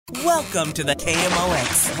Welcome to the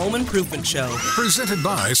KMOX Home Improvement Show. Presented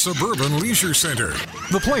by Suburban Leisure Center,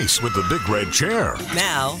 the place with the big red chair.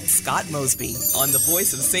 Now, Scott Mosby on the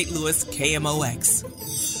voice of St. Louis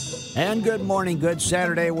KMOX. And good morning, good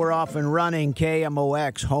Saturday. We're off and running.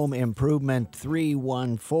 KMOX Home Improvement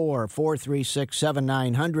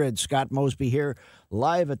 314-436-7900. Scott Mosby here,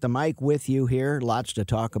 live at the mic with you here. Lots to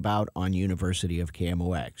talk about on University of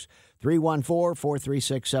KMOX.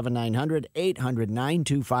 314-436-7900,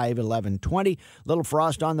 800-925-1120. Little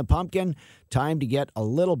frost on the pumpkin. Time to get a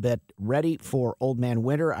little bit ready for Old Man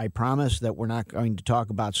Winter. I promise that we're not going to talk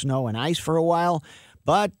about snow and ice for a while.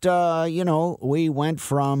 But, we went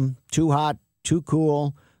from too hot, too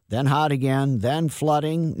cool, then hot again, then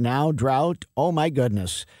flooding, now drought. Oh, my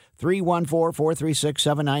goodness.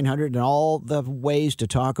 314-436-7900 and all the ways to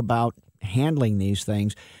talk about handling these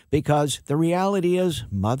things, because the reality is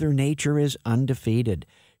Mother Nature is undefeated.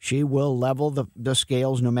 She will level the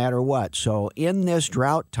scales no matter what. So in this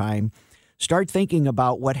drought time, start thinking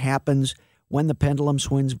about what happens when the pendulum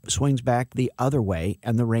swings back the other way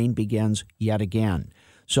and the rain begins yet again.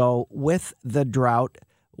 So with the drought,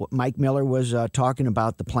 Mike Miller was talking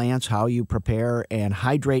about the plants, how you prepare and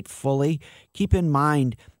hydrate fully. Keep in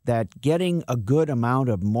mind that getting a good amount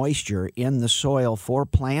of moisture in the soil for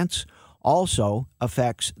plants also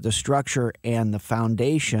affects the structure and the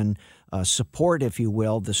foundation support, if you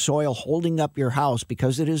will, the soil holding up your house,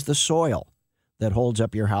 because it is the soil that holds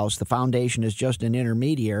up your house. The foundation is just an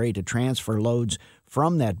intermediary to transfer loads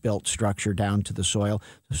from that built structure down to the soil.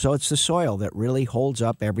 So it's the soil that really holds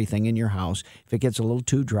up everything in your house. If it gets a little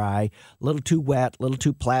too dry, a little too wet, a little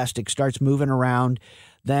too plastic, starts moving around,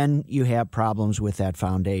 then you have problems with that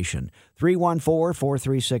foundation.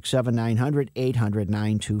 314-436-7900,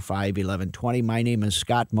 800-925-1120. My name is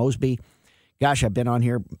Scott Mosby. Gosh, I've been on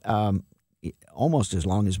here almost as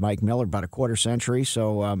long as Mike Miller, about a quarter century,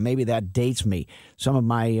 so maybe that dates me. Some of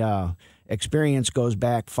my experience goes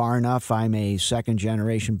back far enough. I'm a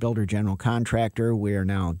second-generation builder general contractor. We are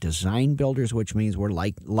now design builders, which means we're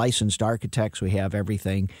like licensed architects. We have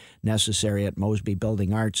everything necessary at Mosby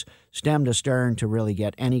Building Arts, stem to stern, to really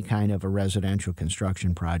get any kind of a residential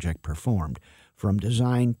construction project performed, from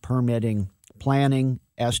design, permitting, planning,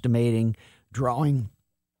 estimating, drawing,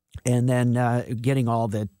 and then getting all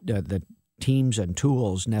the teams and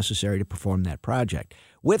tools necessary to perform that project.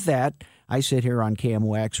 With that, I sit here on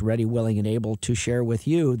KMOX ready, willing, and able to share with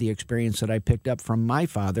you the experience that I picked up from my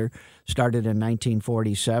father, started in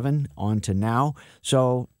 1947 on to now.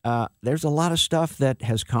 So there's a lot of stuff that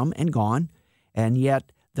has come and gone, and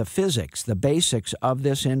yet the physics, the basics of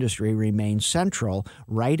this industry remain central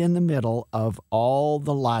right in the middle of all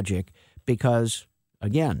the logic, because,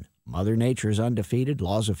 again, Mother Nature is undefeated.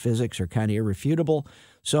 Laws of physics are kind of irrefutable.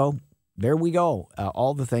 So there we go,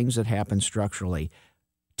 all the things that happen structurally.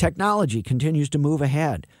 Technology continues to move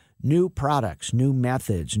ahead. New products, new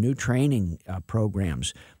methods, new training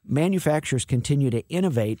programs. Manufacturers continue to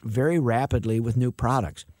innovate very rapidly with new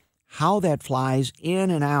products. How that flies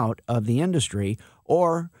in and out of the industry,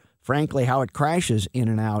 or frankly, how it crashes in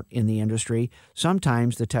and out in the industry,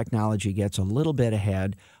 sometimes the technology gets a little bit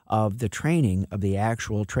ahead of the training of the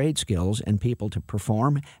actual trade skills and people to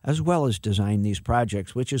perform as well as design these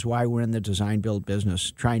projects, which is why we're in the design build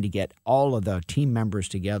business, trying to get all of the team members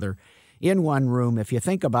together in one room. If you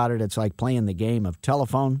think about it, it's like playing the game of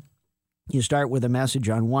telephone. You start with a message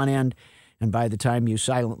on one end, and by the time you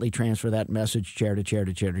silently transfer that message chair to chair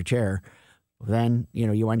to chair to chair, then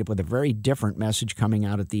you wind up with a very different message coming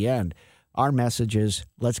out at the end. Our message is,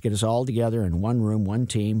 let's get us all together in one room, one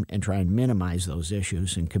team, and try and minimize those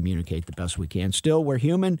issues and communicate the best we can. Still, we're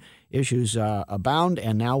human. Issues abound,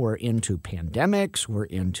 and now we're into pandemics. We're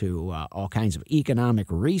into all kinds of economic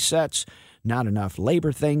resets, not enough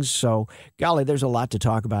labor things. So, golly, there's a lot to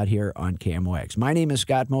talk about here on KMOX. My name is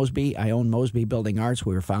Scott Mosby. I own Mosby Building Arts.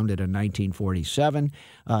 We were founded in 1947.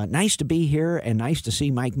 Nice to be here, and nice to see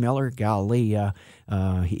Mike Miller. Golly,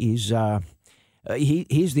 he's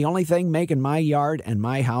the only thing making my yard and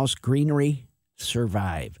my house greenery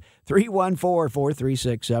survive.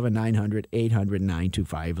 314-436-7900,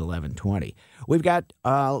 800-925-1120. We've got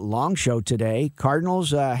a long show today. Cardinals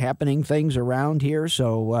happening things around here,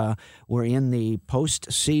 so we're in the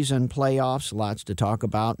postseason playoffs. Lots to talk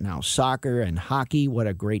about. Now soccer and hockey, what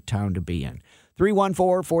a great town to be in.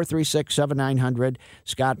 314-436-7900,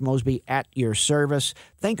 Scott Mosby at your service.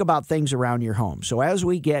 Think about things around your home. So as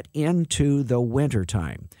we get into the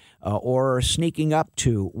wintertime, or sneaking up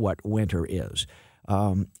to what winter is,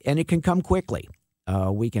 and it can come quickly.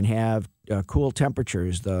 We can have cool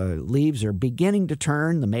temperatures. The leaves are beginning to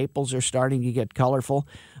turn. The maples are starting to get colorful.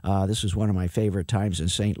 This is one of my favorite times in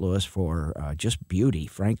St. Louis for just beauty,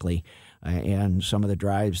 frankly, and some of the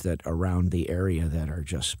drives that around the area that are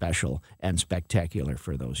just special and spectacular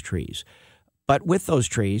for those trees. But with those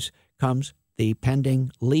trees comes the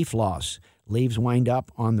pending leaf loss. Leaves wind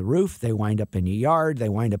up on the roof. They wind up in your yard. They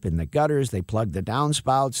wind up in the gutters. They plug the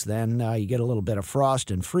downspouts. Then you get a little bit of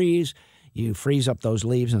frost and freeze. You freeze up those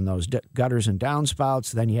leaves and those gutters and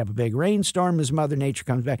downspouts. Then you have a big rainstorm as Mother Nature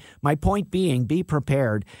comes back. My point being, be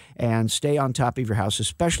prepared and stay on top of your house,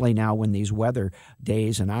 especially now when these weather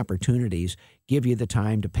days and opportunities give you the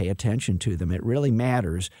time to pay attention to them. It really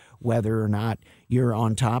matters whether or not you're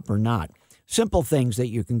on top or not. Simple things that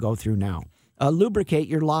you can go through now. Lubricate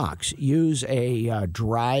your locks. Use a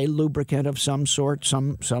dry lubricant of some sort.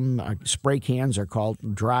 Some spray cans are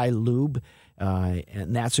called dry lube.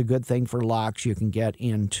 And that's a good thing for locks. You can get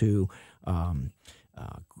into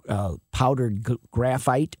powdered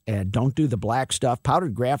graphite. Don't do the black stuff.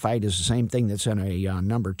 Powdered graphite is the same thing that's in a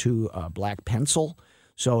number 2 black pencil.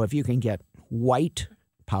 So if you can get white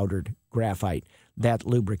powdered graphite, that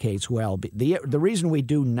lubricates well. The reason we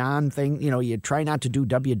do non-thing, you try not to do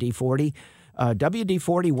WD-40.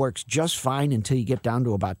 WD-40 works just fine until you get down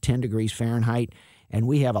to about 10 degrees Fahrenheit. And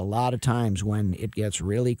we have a lot of times when it gets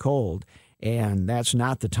really cold. And that's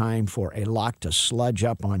not the time for a lock to sludge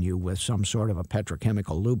up on you with some sort of a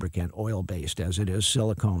petrochemical lubricant, oil-based, as it is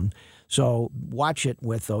silicone. So watch it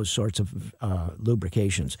with those sorts of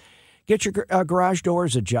lubrications. Get your garage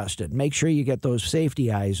doors adjusted. Make sure you get those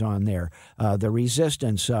safety eyes on there. The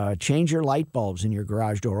resistance, change your light bulbs in your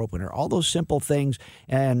garage door opener. All those simple things.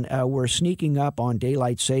 And we're sneaking up on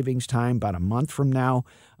daylight savings time about a month from now.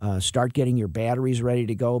 Start getting your batteries ready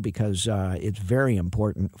to go because it's very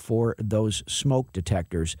important for those smoke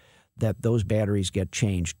detectors that those batteries get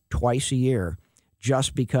changed twice a year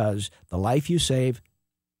just because the life you save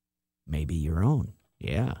may be your own.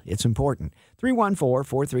 Yeah, it's important.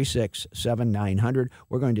 314-436-7900.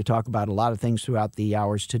 We're going to talk about a lot of things throughout the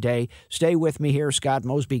hours today. Stay with me here. Scott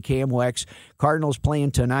Mosby, KMOX. Cardinals playing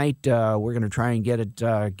tonight. We're going to try and get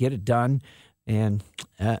it done, and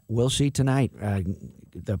we'll see tonight.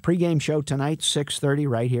 The pregame show tonight, 6:30,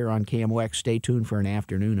 right here on KMOX. Stay tuned for an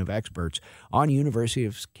afternoon of experts on University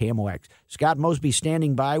of KMOX. Scott Mosby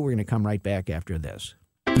standing by. We're going to come right back after this.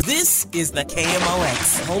 This is the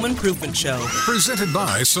KMOX Home Improvement Show. Presented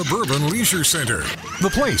by Suburban Leisure Center,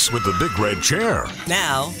 the place with the big red chair.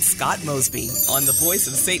 Now, Scott Mosby on the voice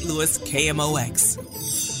of St. Louis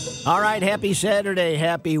KMOX. All right, happy Saturday,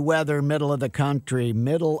 happy weather, middle of the country,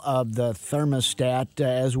 middle of the thermostat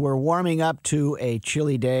as we're warming up to a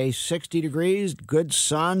chilly day, 60 degrees, good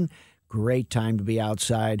sun. Great time to be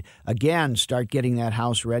outside. Again, start getting that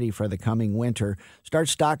house ready for the coming winter. Start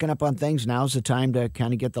stocking up on things. Now's the time to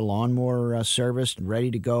kind of get the lawnmower serviced and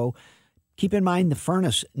ready to go. Keep in mind the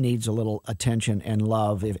furnace needs a little attention and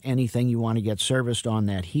love. If anything you want to get serviced on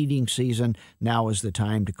that heating season, now is the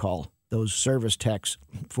time to call those service techs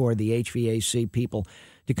for the HVAC people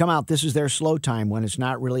to come out. This is their slow time when it's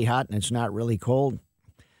not really hot and it's not really cold.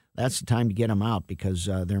 That's the time to get them out because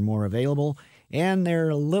they're more available. And they're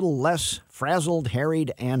a little less frazzled,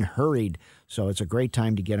 harried, and hurried. So it's a great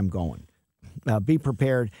time to get them going. Be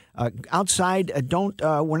prepared. Outside,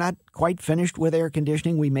 we're not quite finished with air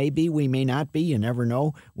conditioning. We may be, we may not be. You never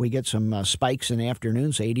know. We get some spikes in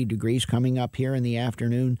afternoons, 80 degrees coming up here in the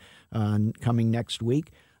afternoon, coming next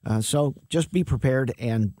week. So just be prepared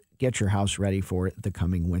and get your house ready for the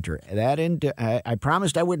coming winter. I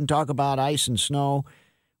promised I wouldn't talk about ice and snow.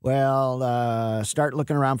 Well, start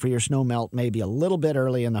looking around for your snow melt maybe a little bit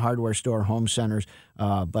early in the hardware store, home centers.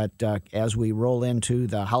 But as we roll into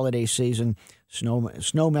the holiday season,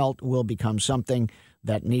 snow melt will become something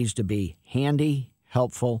that needs to be handy,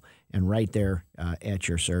 helpful, and right there at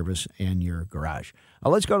your service and your garage.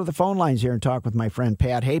 Let's go to the phone lines here and talk with my friend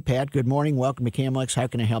Pat. Hey, Pat, good morning. Welcome to KMOX. How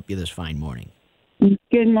can I help you this fine morning?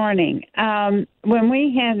 Good morning. When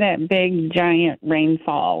we had that big, giant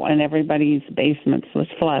rainfall and everybody's basements was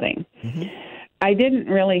flooding, I didn't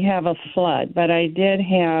really have a flood, but I did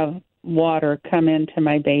have water come into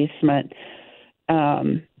my basement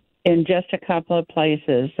in just a couple of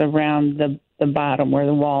places around the bottom where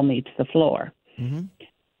the wall meets the floor.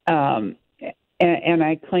 And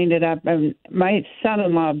I cleaned it up. And my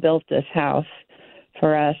son-in-law built this house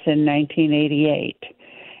for us in 1988.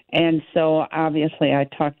 And so, obviously, I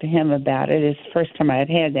talked to him about it. It's the first time I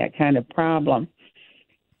had that kind of problem.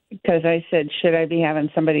 Because I said, should I be having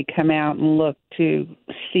somebody come out and look to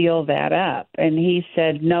seal that up? And he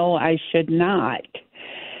said, no, I should not.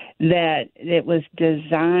 That it was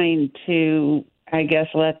designed to I guess,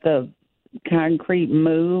 let the concrete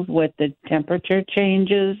move with the temperature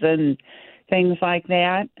changes and things like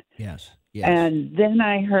that. Yes. And then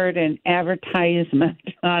I heard an advertisement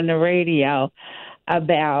on the radio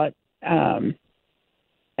about a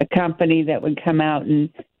company that would come out and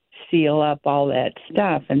seal up all that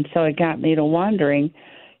stuff. And so it got me to wondering,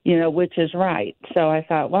 which is right. So I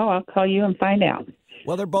thought, well, I'll call you and find out.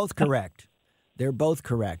 Well, they're both correct. They're both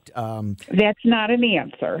correct. That's not an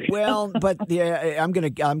answer. Well, but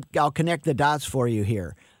I'll connect the dots for you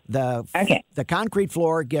here. The concrete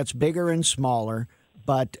floor gets bigger and smaller,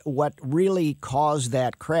 but what really caused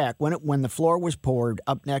that crack, when the floor was poured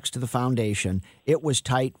up next to the foundation, it was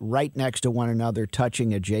tight right next to one another,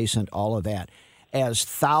 touching adjacent, all of that. As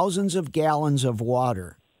thousands of gallons of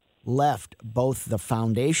water left both the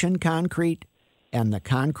foundation concrete and the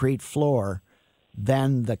concrete floor,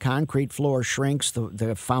 then the concrete floor shrinks,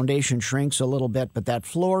 the foundation shrinks a little bit, but that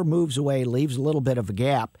floor moves away, leaves a little bit of a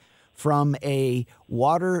gap from a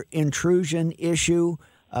water intrusion issue,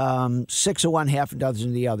 6 of one, half a dozen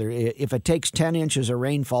of the other. If it takes 10 inches of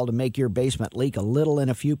rainfall to make your basement leak a little in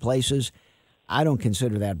a few places, I don't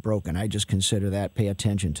consider that broken. I just consider that pay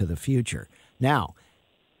attention to the future. Now,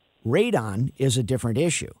 radon is a different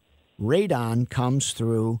issue. Radon comes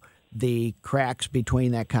through the cracks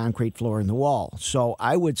between that concrete floor and the wall. So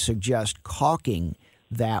I would suggest caulking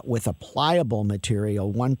that with a pliable material,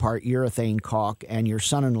 1 part urethane caulk, and your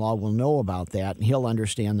son-in-law will know about that, and he'll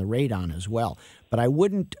understand the radon as well. But I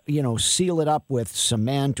wouldn't, seal it up with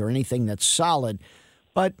cement or anything that's solid.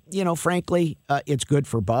 But, frankly, it's good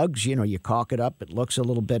for bugs. You caulk it up, it looks a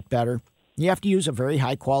little bit better. You have to use a very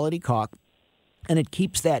high-quality caulk, and it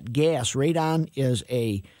keeps that gas. Radon is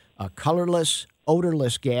a colorless,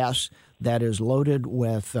 odorless gas that is loaded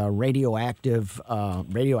with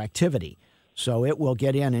radioactivity. So it will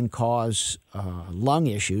get in and cause lung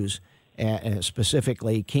issues,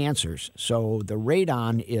 specifically cancers. So the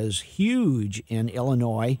radon is huge in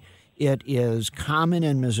Illinois. It is common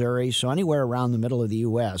in Missouri. So anywhere around the middle of the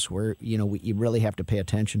U.S. where, you really have to pay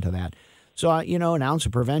attention to that. So, an ounce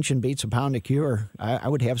of prevention beats a pound of cure. I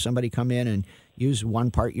would have somebody come in and use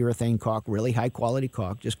 1 part urethane caulk, really high-quality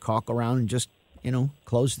caulk, just caulk around and just,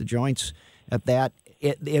 close the joints at that.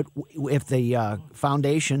 If the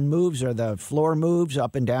foundation moves or the floor moves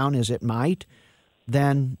up and down as it might,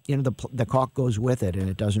 then, the caulk goes with it and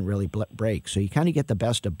it doesn't really break. So you kind of get the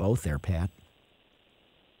best of both there, Pat.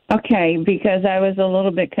 Okay, because I was a little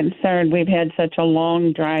bit concerned. We've had such a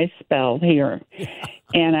long dry spell here. Yeah.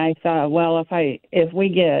 And I thought, well, if we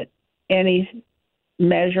get any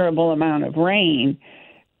measurable amount of rain,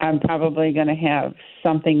 I'm probably going to have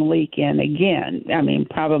something leak in again. I mean,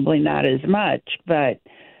 probably not as much, but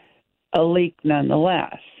a leak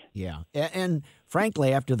nonetheless. Yeah. And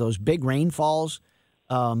frankly, after those big rainfalls,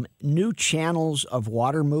 new channels of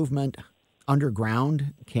water movement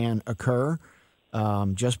underground can occur.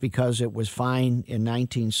 Just because it was fine in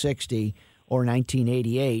 1960 or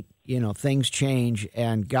 1988, things change,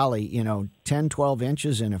 and golly, 10, 12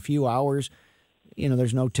 inches in a few hours,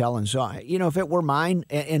 there's no telling. So, if it were mine,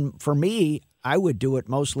 and for me, I would do it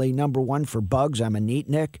mostly, number 1, for bugs. I'm a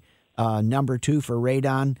neatnik. Number 2, for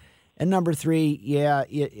radon. And number 3,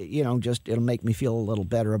 just it'll make me feel a little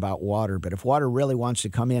better about water. But if water really wants to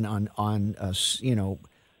come in on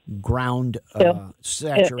ground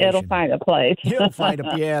saturation, it'll find a place.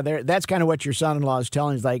 That's kind of what your son-in-law is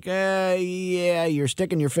telling. He's like, you're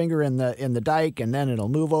sticking your finger in the dike, and then it'll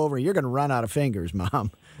move over. You're going to run out of fingers,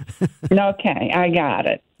 Mom. Okay, I got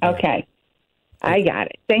it. Okay, I got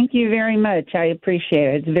it. Thank you very much. I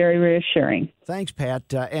appreciate it. It's very reassuring. Thanks,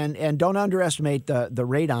 Pat. And don't underestimate the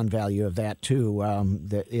radon value of that, too.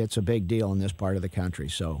 It's a big deal in this part of the country,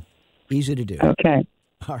 so easy to do. Okay.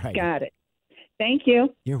 All right. Got it. Thank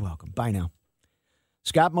you. You're welcome. Bye now.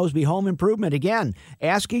 Scott Mosby Home Improvement. Again,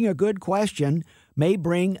 asking a good question may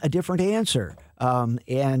bring a different answer.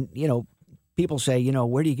 And people say,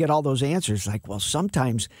 where do you get all those answers? Like, well,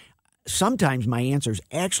 sometimes my answers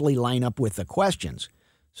actually line up with the questions.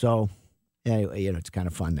 So, anyway, it's kind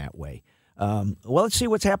of fun that way. Well, let's see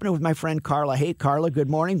what's happening with my friend Carla. Hey, Carla, good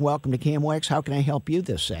morning. Welcome to KMOX. How can I help you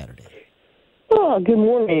this Saturday? Oh, good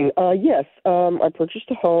morning. Yes, I purchased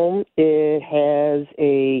a home. It has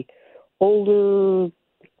a older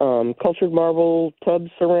cultured marble tub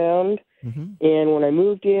surround. Mm-hmm. And when I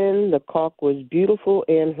moved in, the caulk was beautiful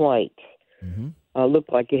and white. Mm-hmm.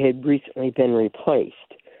 Looked like it had recently been replaced.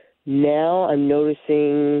 Now I'm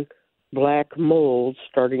noticing black mold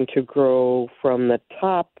starting to grow from the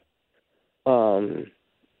top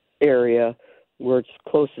area where it's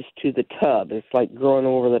closest to the tub. It's like growing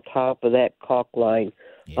over the top of that caulk line.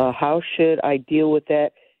 Yeah. How should I deal with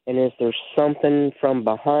that? And is there something from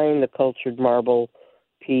behind the cultured marble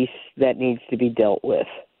piece that needs to be dealt with?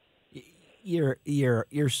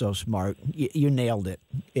 You're so smart. You nailed it.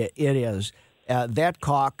 It is that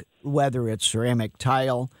caulk, whether it's ceramic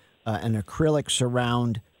tile, an acrylic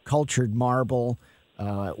surround, cultured marble,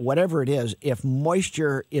 whatever it is. If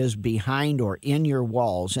moisture is behind or in your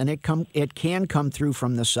walls, and it can come through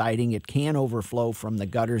from the siding, it can overflow from the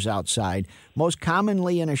gutters outside. Most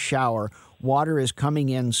commonly in a shower, water is coming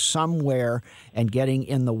in somewhere and getting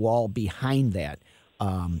in the wall behind that.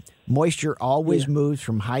 Moisture always moves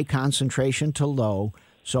from high concentration to low,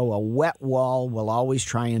 so a wet wall will always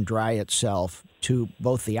try and dry itself to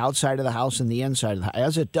both the outside of the house and the inside of the house.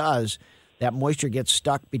 As it does, that moisture gets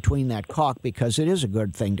stuck between that caulk, because it is a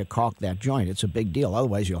good thing to caulk that joint. It's a big deal.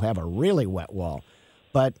 Otherwise, you'll have a really wet wall.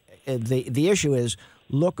 But the issue is,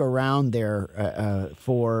 look around there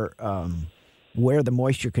for where the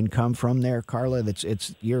moisture can come from there, Carla.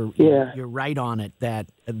 You're right on it, that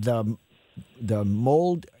the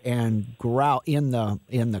mold and grout in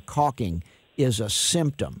the caulking is a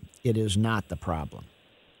symptom. It is not the problem.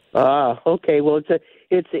 Okay. Well,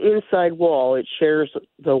 it's the inside wall. It shares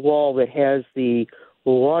the wall that has the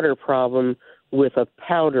water problem with a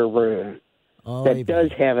powder room that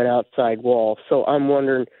does have an outside wall. So I'm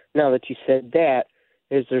wondering, now that you said that,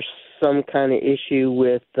 is there some kind of issue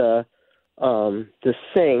with the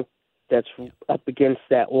sink that's up against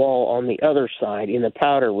that wall on the other side in the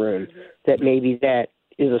powder room, that maybe that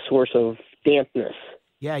is a source of dampness?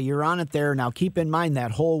 Yeah, you're on it there. Now, keep in mind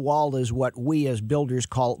that whole wall is what we as builders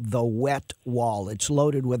call the wet wall. It's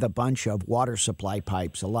loaded with a bunch of water supply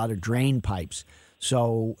pipes, a lot of drain pipes.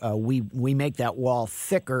 So we make that wall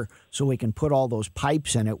thicker so we can put all those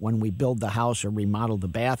pipes in it when we build the house or remodel the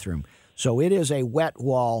bathroom. So it is a wet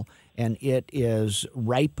wall, and it is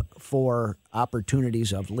ripe for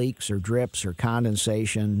opportunities of leaks or drips or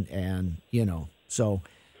condensation, and, so...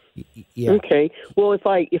 Yeah. Okay. Well, if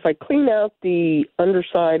I clean out the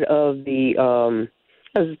underside of the,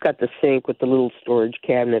 it's got the sink with the little storage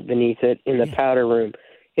cabinet beneath it in the powder room.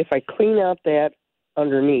 If I clean out that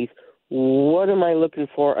underneath, what am I looking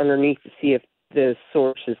for underneath to see if the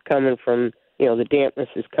source is coming from, the dampness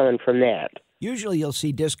is coming from that? Usually you'll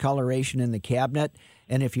see discoloration in the cabinet,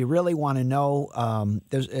 and if you really want to know,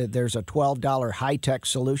 there's a $12 high-tech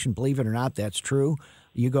solution. Believe it or not, that's true.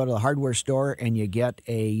 You go to the hardware store and you get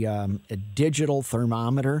a digital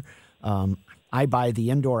thermometer. I buy the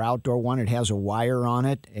indoor-outdoor one. It has a wire on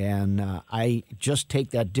it, and I just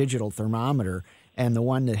take that digital thermometer and the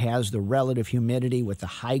one that has the relative humidity with the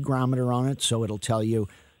hygrometer on it, so it'll tell you,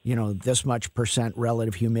 this much percent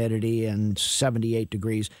relative humidity and 78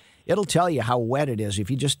 degrees. It'll tell you how wet it is.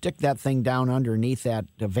 If you just stick that thing down underneath that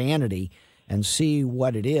vanity and see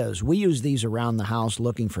what it is. We use these around the house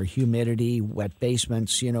looking for humidity, wet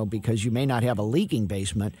basements, because you may not have a leaking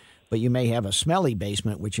basement, but you may have a smelly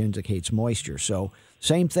basement, which indicates moisture. So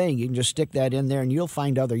same thing. You can just stick that in there, and you'll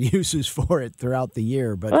find other uses for it throughout the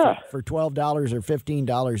year. But for $12 or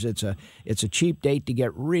 $15, it's a cheap date to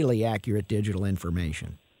get really accurate digital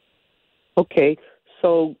information. Okay.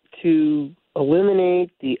 So to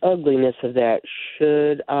eliminate the ugliness of that,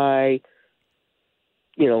 should I,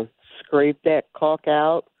 scrape that caulk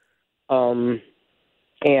out and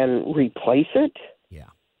replace it?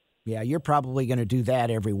 Yeah, you're probably going to do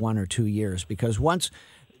that every 1 or 2 years, because once,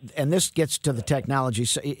 and this gets to the technology,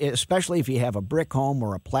 especially if you have a brick home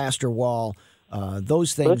or a plaster wall,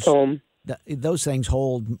 those things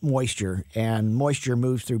hold moisture, and moisture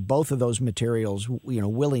moves through both of those materials,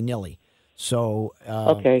 willy-nilly. So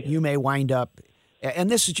you may wind up.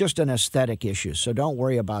 And this is just an aesthetic issue, so don't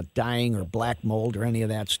worry about dyeing or black mold or any of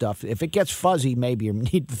that stuff. If it gets fuzzy, maybe you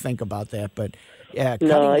need to think about that. But cut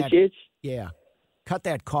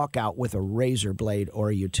that caulk out with a razor blade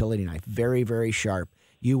or a utility knife, very, very sharp.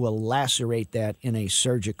 You will lacerate that in a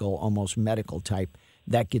surgical, almost medical type.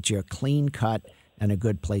 That gets you a clean cut and a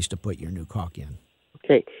good place to put your new caulk in.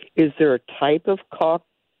 Okay. Is there a type of caulk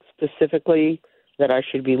specifically that I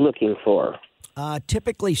should be looking for?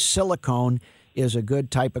 Typically silicone is a good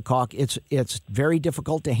type of caulk. It's very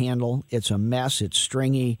difficult to handle. It's a mess. It's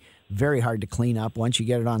stringy, very hard to clean up. Once you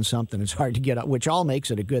get it on something, it's hard to get up, which all makes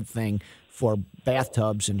it a good thing for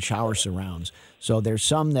bathtubs and shower surrounds. So there's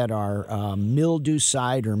some that are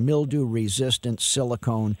mildew-side or mildew-resistant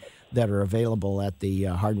silicone that are available at the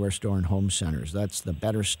hardware store and home centers. That's the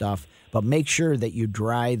better stuff. But make sure that you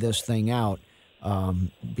dry this thing out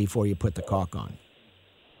before you put the caulk on.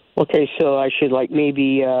 Okay, so I should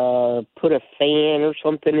maybe put a fan or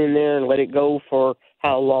something in there and let it go for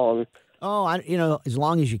how long? Oh, as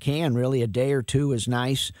long as you can, really. A day or two is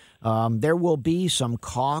nice. There will be some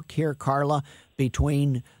caulk here, Carla,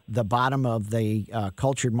 between the bottom of the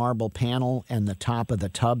cultured marble panel and the top of the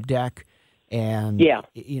tub deck. And,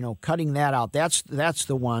 cutting that out, that's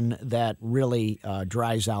the one that really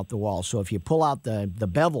dries out the wall. So if you pull out the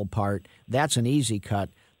bevel part, that's an easy cut.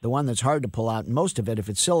 The one that's hard to pull out, and most of it, if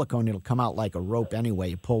it's silicone, it'll come out like a rope anyway.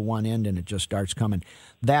 You pull one end and it just starts coming.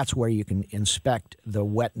 That's where you can inspect the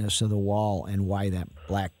wetness of the wall and why that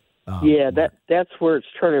black. That's where it's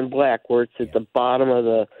turning black, where it's at the bottom of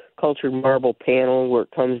the cultured marble panel where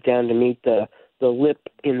it comes down to meet the lip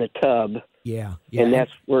in the tub. Yeah. And that's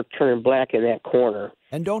where it's turning black in that corner.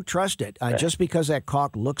 And don't trust it. Just because that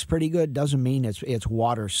caulk looks pretty good doesn't mean it's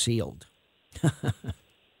water sealed.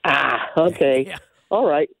 Okay. Yeah. All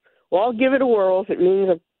right. Well, I'll give it a whirl. If it means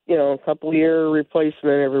a couple year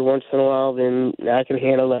replacement every once in a while, then I can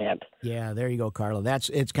handle that. Yeah, there you go, Carla.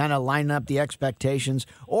 It's kind of lining up the expectations.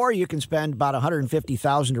 Or you can spend about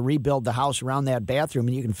 $150,000 to rebuild the house around that bathroom,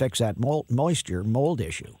 and you can fix that mold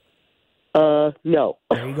issue. No.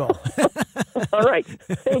 There you go. All right.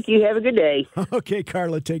 Thank you. Have a good day. Okay,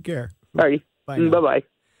 Carla. Take care. All right. Bye-bye.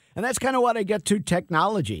 And that's kind of what I get to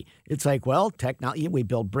technology. It's like, well, technology. We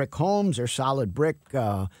build brick homes or solid brick,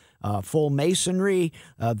 full masonry.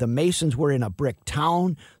 The masons were in a brick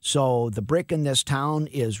town, so the brick in this town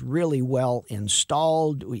is really well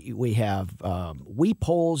installed. We have weep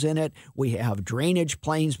holes in it. We have drainage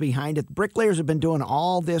planes behind it. Bricklayers have been doing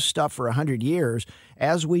all this stuff for 100 years.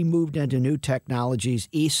 As we moved into new technologies,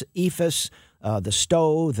 EFIS, the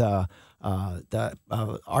stow, the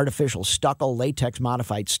artificial stucco, latex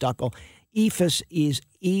modified stucco. EFIS is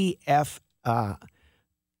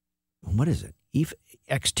what is it?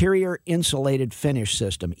 Exterior Insulated Finish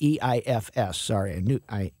System, EIFS. Sorry,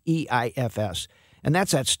 EIFS. And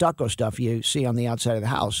that's that stucco stuff you see on the outside of the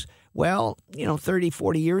house. Well, 30,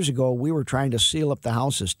 40 years ago, we were trying to seal up the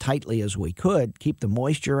house as tightly as we could, keep the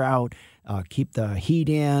moisture out, keep the heat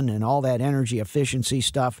in, and all that energy efficiency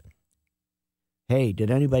stuff. Hey,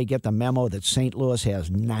 did anybody get the memo that St. Louis has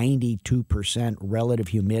 92% relative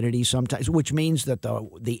humidity sometimes, which means that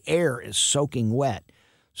the air is soaking wet.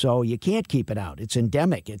 So you can't keep it out. It's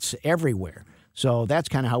endemic. It's everywhere. So that's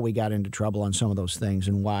kind of how we got into trouble on some of those things,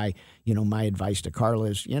 and why, my advice to Carla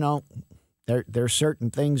is, there's certain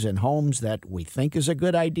things in homes that we think is a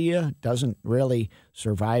good idea, doesn't really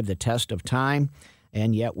survive the test of time,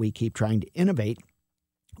 and yet we keep trying to innovate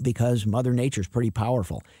because Mother Nature's pretty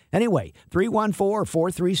powerful. Anyway,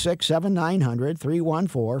 314-436-7900,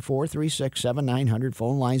 314-436-7900,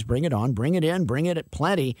 phone lines, bring it on, bring it in, bring it at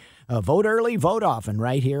plenty. Vote early, vote often,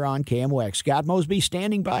 right here on KMOX. Scott Mosby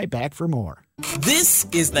standing by, back for more. This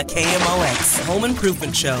is the KMOX Home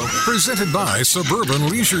Improvement Show. Presented by Suburban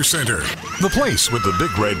Leisure Center, the place with the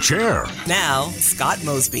big red chair. Now, Scott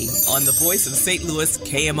Mosby on the voice of St. Louis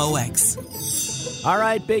KMOX. All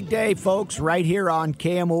right, big day, folks. Right here on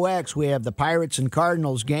KMOX, we have the Pirates and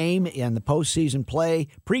Cardinals game in the postseason play.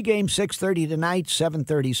 Pre-game 6:30 tonight,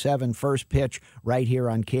 7:37 first pitch right here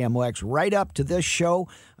on KMOX. Right up to this show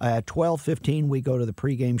at 12:15, we go to the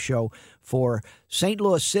pregame show for St.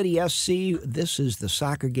 Louis City SC. This is the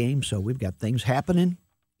soccer game, so we've got things happening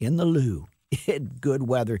in the Lou. Good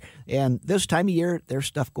weather. And this time of year, there's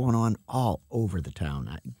stuff going on all over the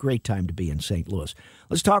town. Great time to be in St. Louis.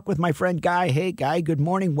 Let's talk with my friend Guy. Hey, Guy, good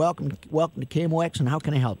morning. Welcome to KMOX, and how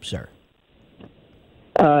can I help, sir?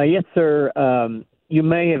 Yes, sir. You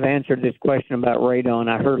may have answered this question about radon.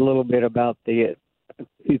 I heard a little bit about a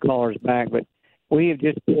few callers back, but we have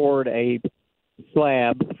just poured a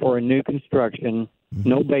slab for a new construction,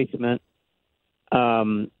 no basement.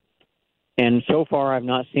 And so far, I've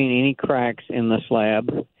not seen any cracks in the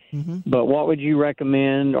slab. Mm-hmm. But what would you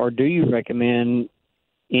recommend, or do you recommend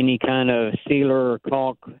any kind of sealer or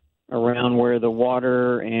caulk around where the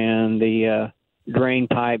water and the drain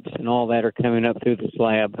pipes and all that are coming up through the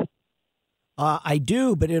slab? I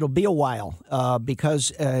do, but it'll be a while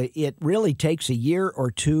because it really takes a year or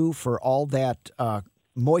two for all that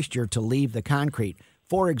moisture to leave the concrete.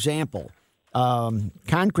 For example,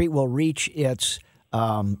 concrete will reach its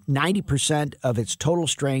 90% of its total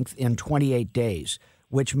strength in 28 days,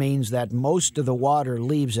 which means that most of the water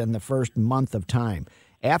leaves in the first month of time.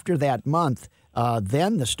 After that month,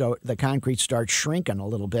 then the concrete starts shrinking a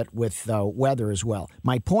little bit with weather as well.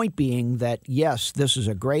 My point being that, yes, this is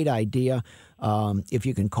a great idea if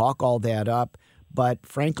you can caulk all that up. But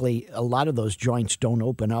frankly, a lot of those joints don't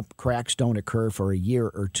open up. Cracks don't occur for a year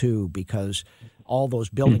or two because all those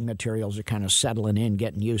building materials are kind of settling in,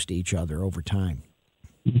 getting used to each other over time.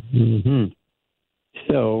 Mm-hmm.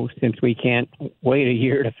 So since we can't wait a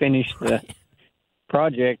year to finish the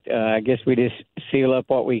project, I guess we just seal up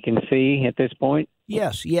what we can see at this point?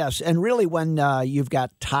 Yes, and really, when you've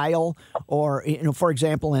got tile, or for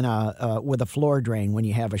example, in with a floor drain, when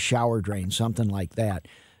you have a shower drain, something like that.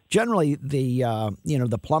 Generally,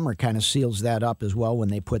 the plumber kind of seals that up as well when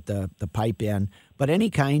they put the pipe in. But any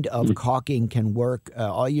kind of caulking can work.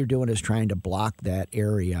 All you're doing is trying to block that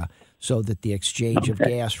area so that the exchange of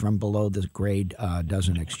gas from below the grade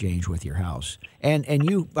doesn't exchange with your house. And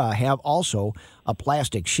you have also a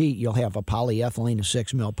plastic sheet. You'll have a polyethylene, a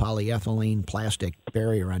 6 mil polyethylene plastic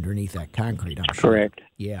barrier underneath that concrete, I'm sure. Correct.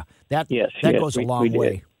 Yeah. That goes a long we way.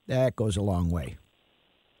 did. That goes a long way.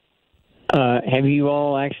 Have you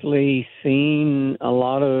all actually seen a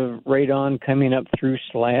lot of radon coming up through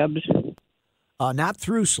slabs? Not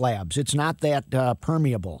through slabs. It's not that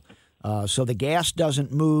permeable. So the gas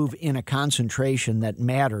doesn't move in a concentration that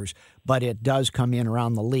matters, but it does come in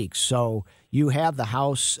around the leaks. So you have the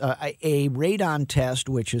house, a radon test,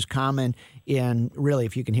 which is common in, really,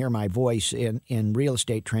 if you can hear my voice, in real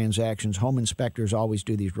estate transactions. Home inspectors always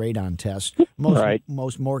do these radon tests.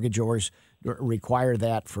 Most mortgagors require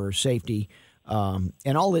that for safety.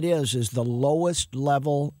 And all it is the lowest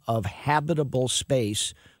level of habitable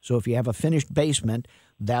space. So if you have a finished basement,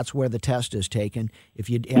 that's where the test is taken. If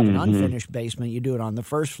you have an unfinished basement, you do it on the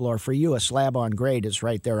first floor. For you, a slab on grade is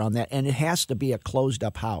right there on that. And it has to be a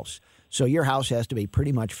closed-up house. So your house has to be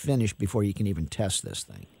pretty much finished before you can even test this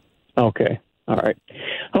thing. Okay. All right.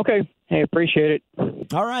 Okay. Hey, appreciate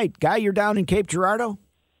it. All right. Guy, you're down in Cape Girardeau?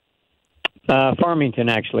 Farmington,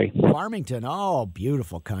 actually. Farmington. Oh,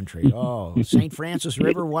 beautiful country. Oh, St. Francis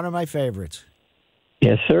River, one of my favorites.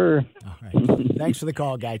 Yes, sir. All right. Thanks for the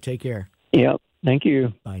call, Guy. Take care. Yep. Thank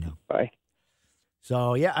you. Bye now. Bye.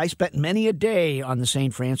 So, yeah, I spent many a day on the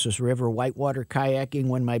St. Francis River whitewater kayaking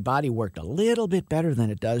when my body worked a little bit better than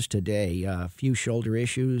it does today. A few shoulder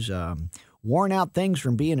issues, worn out things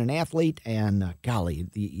from being an athlete, and golly,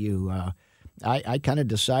 I kind of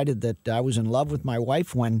decided that I was in love with my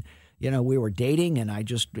wife when, we were dating, and I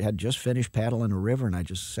had just finished paddling a river, and I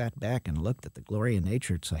just sat back and looked at the glory of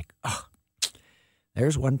nature. It's like, oh,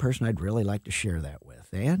 there's one person I'd really like to share that with,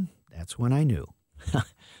 and that's when I knew.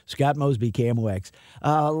 Scott Mosby, KMOX.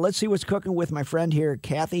 Let's see what's cooking with my friend here,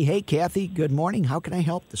 Kathy. Hey, Kathy, good morning. How can I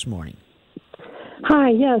help this morning? Hi,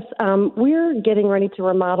 yes. We're getting ready to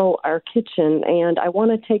remodel our kitchen, and I want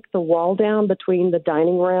to take the wall down between the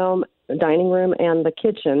dining room and the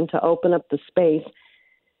kitchen to open up the space.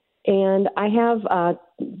 And I have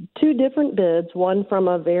two different bids, one from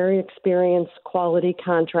a very experienced quality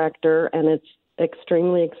contractor, and it's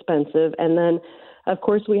extremely expensive. And then, of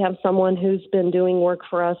course, we have someone who's been doing work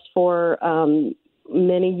for us for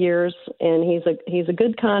many years, and he's a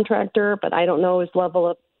good contractor, but I don't know his level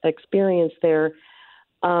of experience there.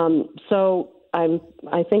 So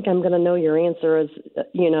I think I'm going to know your answer is,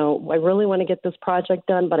 I really want to get this project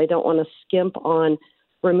done, but I don't want to skimp on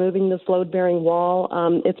removing this load-bearing wall.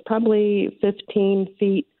 It's probably 15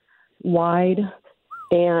 feet wide,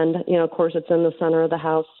 and, of course, it's in the center of the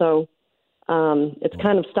house. So it's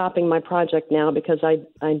kind of stopping my project now because I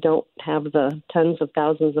don't have the tens of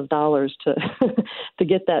thousands of dollars to to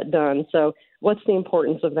get that done. So what's the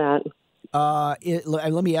importance of that?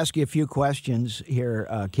 Let me ask you a few questions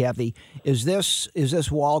here, Kathy. Is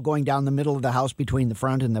this wall going down the middle of the house between the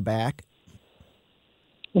front and the back?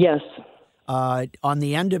 Yes. On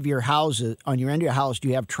the end of your house, do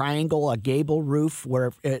you have a gable roof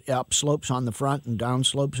where it up slopes on the front and down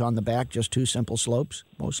slopes on the back? Just two simple slopes,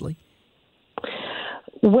 mostly.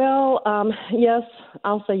 Well, yes,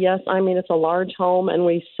 I'll say yes. I mean, it's a large home, and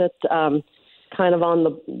we sit kind of on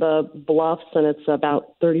the bluffs, and it's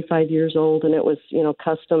about 35 years old, and it was,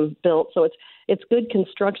 custom built. So it's good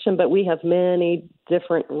construction, but we have many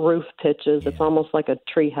different roof pitches. Yeah. It's almost like a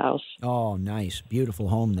tree house. Oh, nice. Beautiful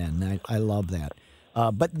home then. I love that.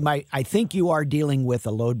 But I think you are dealing with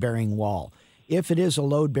a load-bearing wall. If it is a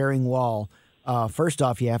load-bearing wall, first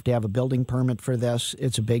off, you have to have a building permit for this.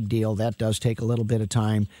 It's a big deal. That does take a little bit of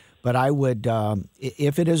time. But I would,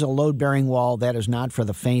 if it is a load-bearing wall, that is not for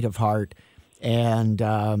the faint of heart. And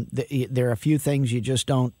there are a few things you just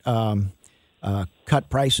don't cut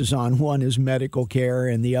prices on. One is medical care,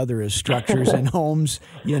 and the other is structures and homes,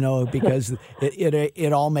 because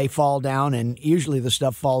it all may fall down. And usually the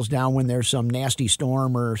stuff falls down when there's some nasty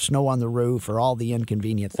storm or snow on the roof or all the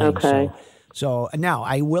inconvenient things. Okay. So now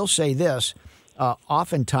I will say this.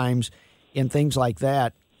 Oftentimes in things like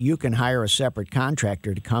that, you can hire a separate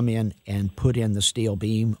contractor to come in and put in the steel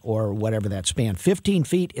beam or whatever that span. 15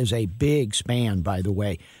 feet is a big span, by the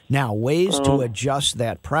way. Now, ways to adjust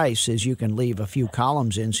that price is you can leave a few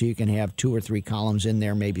columns in so you can have 2 or 3 columns in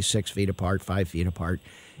there, maybe 6 feet apart, 5 feet apart.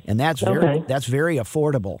 and that's very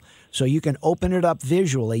affordable. So you can open it up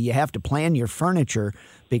visually. You have to plan your furniture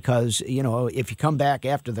because, if you come back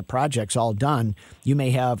after the project's all done, you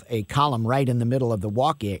may have a column right in the middle of the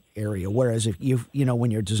walk area. Whereas if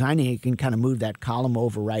when you're designing, you can kind of move that column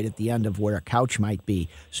over right at the end of where a couch might be.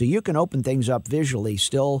 So you can open things up visually,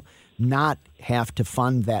 still not have to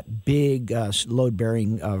fund that big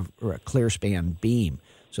load-bearing or a clear span beam.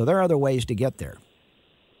 So there are other ways to get there.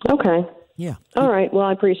 Okay. Yeah. All right. Well,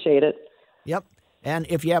 I appreciate it. Yep. And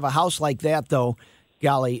if you have a house like that, though,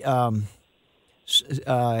 golly,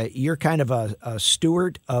 you're kind of a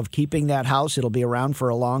steward of keeping that house. It'll be around for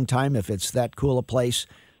a long time. If it's that cool a place,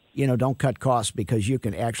 don't cut costs because you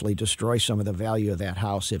can actually destroy some of the value of that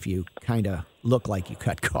house if you kind of look like you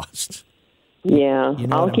cut costs. Yeah,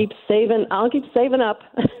 I'll keep saving. I'll keep saving up.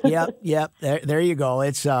 Yep. There you go.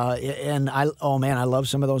 It's and I love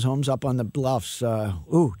some of those homes up on the bluffs.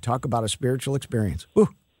 Talk about a spiritual experience. Ooh.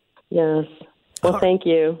 Yes. Well, thank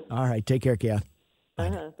you. All right. Take care, Kath.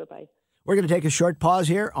 Bye-bye. We're going to take a short pause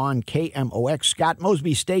here on KMOX. Scott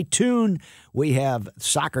Mosby, stay tuned. We have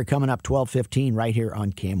soccer coming up 12:15 right here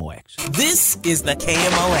on KMOX. This is the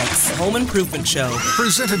KMOX Home Improvement Show.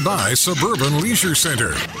 Presented by Suburban Leisure Center,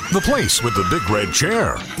 the place with the big red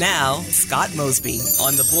chair. Now, Scott Mosby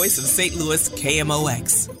on the voice of St. Louis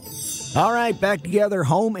KMOX. All right, back together.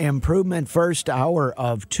 Home improvement, first hour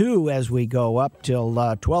of 2 as we go up till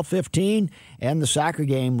 12:15, and the soccer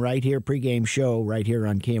game right here, pregame show right here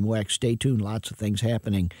on KMOX. Stay tuned. Lots of things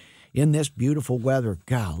happening in this beautiful weather.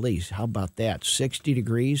 Golly, how about that? 60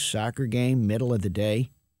 degrees, soccer game, middle of the day.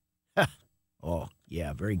 Oh,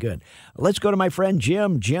 yeah, very good. Let's go to my friend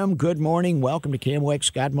Jim. Jim, good morning. Welcome to KMOX.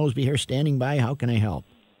 Scott Mosby here standing by. How can I help?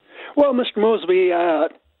 Well, Mr. Mosby,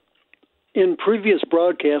 in previous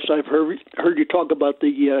broadcasts, I've heard you talk about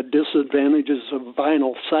the disadvantages of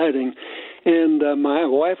vinyl siding, and my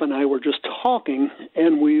wife and I were just talking,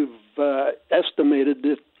 and we've estimated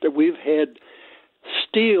that we've had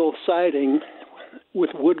steel siding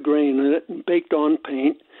with wood grain in it and baked on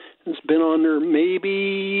paint. It's been on there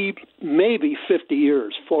maybe 50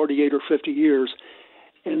 years, 48 or 50 years,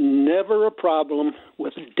 and never a problem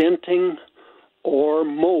with denting or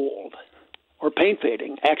mold or paint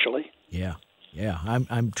fading, actually. Yeah,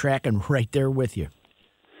 I'm tracking right there with you.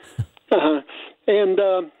 And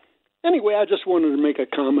anyway, I just wanted to make a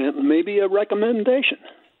comment and maybe a recommendation.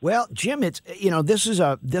 Well, Jim, it's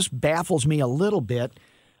this baffles me a little bit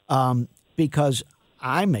because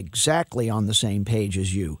I'm exactly on the same page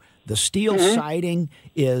as you. The steel siding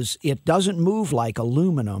it doesn't move like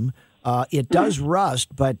aluminum. It does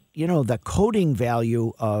rust, but the coating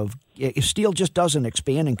value of steel just doesn't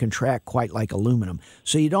expand and contract quite like aluminum.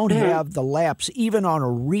 So you don't have the lapse. Even on a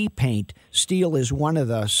repaint, steel is one of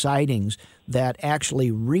the sidings that actually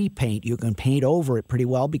repaint. You can paint over it pretty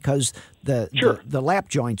well because the lap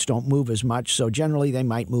joints don't move as much. So generally they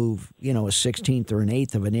might move, a 16th or an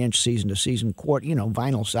eighth of an inch season to season.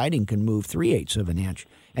 Vinyl siding can move 3/8 of an inch,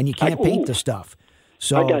 and you can't paint the stuff.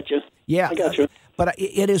 So I got you. Yeah, I got you. But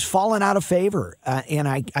it has fallen out of favor, and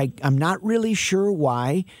I'm not really sure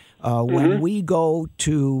why. When we go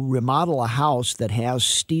to remodel a house that has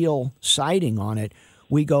steel siding on it,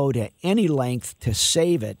 we go to any length to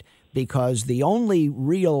save it because the only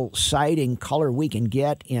real siding color we can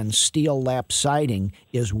get in steel lap siding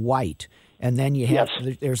is white. And then you have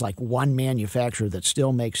there's like one manufacturer that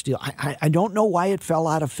still makes steel. I don't know why it fell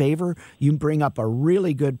out of favor. You bring up a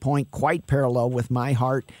really good point, quite parallel with my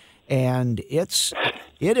heart, and it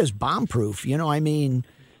is bomb-proof.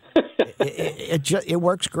 It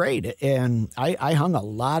works great. And I hung a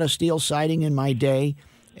lot of steel siding in my day,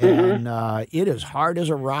 and it is hard as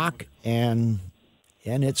a rock, and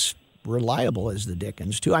it's reliable as the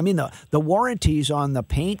dickens, too. I mean, the warranties on the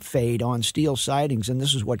paint fade on steel sidings, and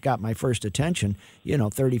this is what got my first attention,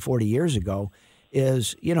 30, 40 years ago,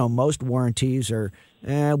 is, most warranties are,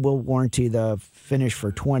 we'll warranty the finish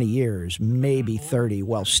for 20 years, maybe 30.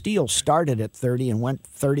 Well, steel started at 30 and went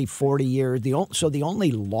 30, 40 years. So the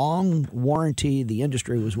only long warranty the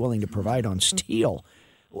industry was willing to provide on steel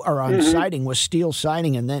or on siding was steel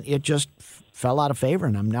siding, and then it just fell out of favor,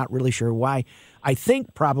 and I'm not really sure why. I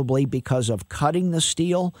think probably because of cutting the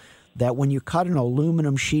steel, that when you cut an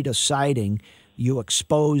aluminum sheet of siding, you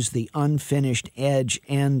expose the unfinished edge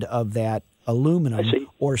end of that aluminum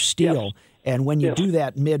or steel. Yes. And when you do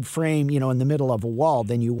that mid-frame, in the middle of a wall,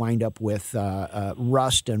 then you wind up with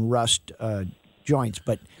rust and rust joints.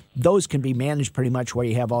 But those can be managed pretty much where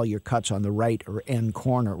you have all your cuts on the right or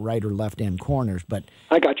left end corners. But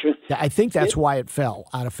I got you. I think that's why it fell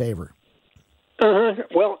out of favor.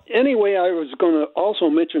 Well, anyway, I was going to also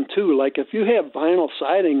mention, too, like if you have vinyl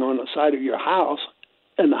siding on the side of your house,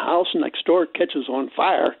 and the house next door catches on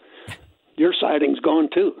fire, your siding's gone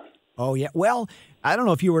too. Oh, yeah. Well, I don't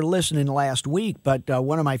know if you were listening last week, but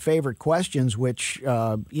one of my favorite questions, which,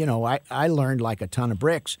 I learned like a ton of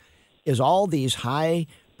bricks, is all these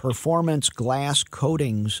high-performance glass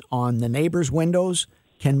coatings on the neighbors' windows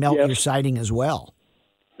can melt your siding as well.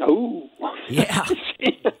 Oh. Yeah.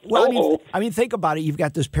 Well, I mean, think about it. You've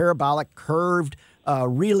got this parabolic, curved,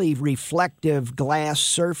 really reflective glass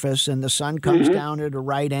surface, and the sun comes down at a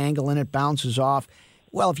right angle and it bounces off.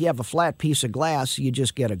 Well, if you have a flat piece of glass, you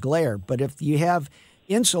just get a glare. But if you have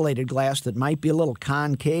insulated glass that might be a little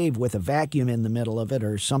concave with a vacuum in the middle of it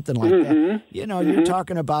or something like that, you're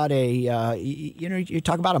talking about you're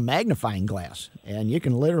talking about a magnifying glass, and you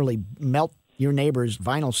can literally melt your neighbor's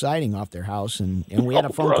vinyl siding off their house. And we had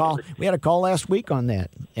a phone call. We had a call last week on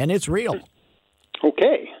that, and it's real.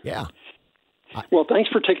 Okay. Yeah. Well, thanks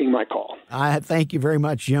for taking my call. Thank you very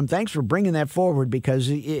much, Jim. Thanks for bringing that forward, because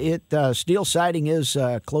steel siding is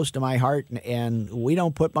close to my heart, and we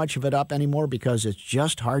don't put much of it up anymore because it's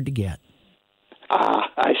just hard to get.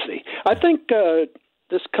 I see. I think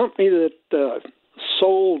this company that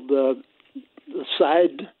sold the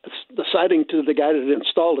siding to the guy that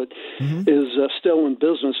installed it is still in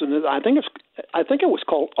business, and I think it was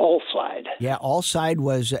called Allside. Yeah, Allside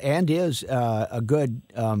was and is a good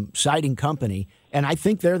siding company, and I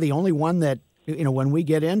think they're the only one that when we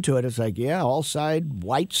get into it, it's like Allside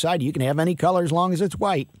white siding. You can have any color as long as it's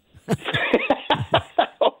white. Okay.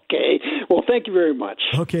 Well, thank you very much.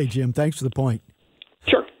 Okay, Jim. Thanks for the point.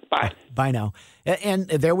 Sure. Bye. Bye now. And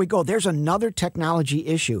there we go. There's another technology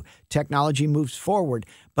issue. Technology moves forward,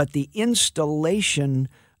 but the installation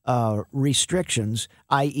restrictions,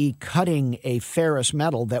 i.e. cutting a ferrous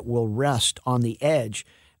metal that will rest on the edge,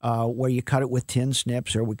 where you cut it with tin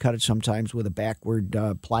snips, or we cut it sometimes with a backward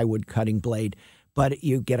plywood cutting blade, but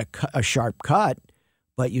you get a sharp cut,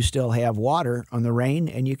 but you still have water on the rain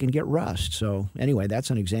and you can get rust. So anyway, that's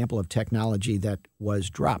an example of technology that was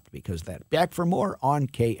dropped because of that. Back for more on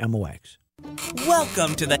KMOX.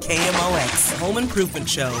 Welcome to the KMOX Home Improvement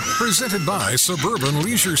Show. Presented by Suburban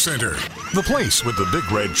Leisure Center, the place with the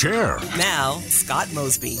big red chair. Now, Scott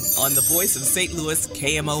Mosby on the voice of St. Louis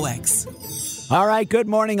KMOX. All right, good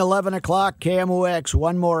morning, 11 o'clock, KMOX.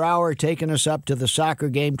 One more hour taking us up to the soccer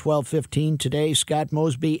game, 12:15 today. Scott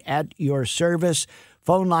Mosby at your service.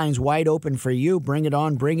 Phone lines wide open for you. Bring it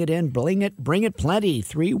on, bring it in, bring it plenty.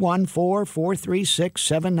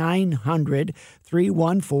 314-436-7900,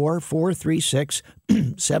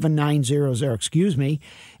 314-436-7900, excuse me.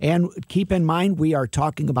 And keep in mind, we are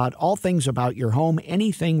talking about all things about your home,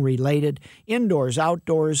 anything related, indoors,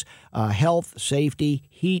 outdoors, health, safety,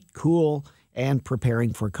 heat, cool, and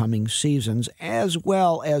preparing for coming seasons, as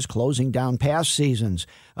well as closing down past seasons.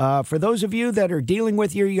 For those of you that are dealing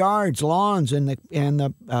with your yards, lawns, and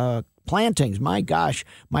the plantings, my gosh,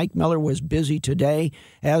 Mike Miller was busy today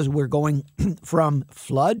as we're going from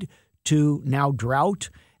flood to now drought.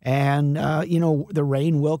 And, the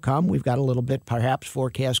rain will come. We've got a little bit, perhaps,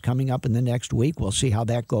 forecast coming up in the next week. We'll see how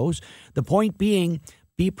that goes. The point being,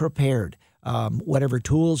 be prepared. Whatever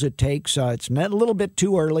tools it takes. It's not a little bit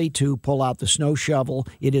too early to pull out the snow shovel.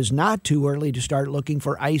 It is not too early to start looking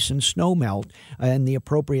for ice and snow melt and the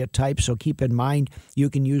appropriate type. So keep in mind, you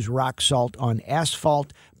can use rock salt on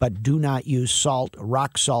asphalt, but do not use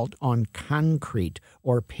rock salt on concrete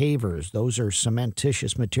or pavers. Those are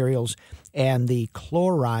cementitious materials. And the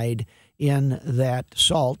chloride in that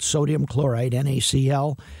salt, sodium chloride,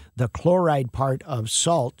 NaCl, the chloride part of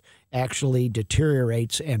salt actually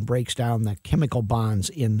deteriorates and breaks down the chemical bonds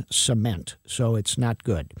in cement. So it's not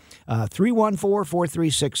good.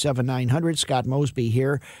 314-436-7900. Scott Mosby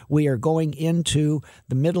here. We are going into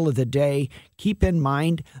the middle of the day. Keep in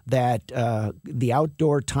mind that the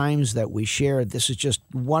outdoor times that we share, this is just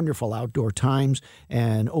wonderful outdoor times,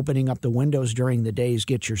 and opening up the windows during the days,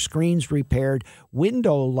 get your screens repaired.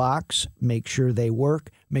 Window locks, make sure they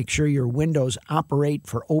work. Make sure your windows operate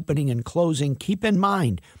for opening and closing. Keep in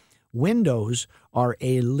mind, windows are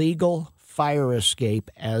a legal fire escape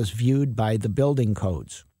as viewed by the building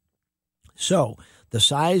codes. So the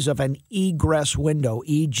size of an egress window,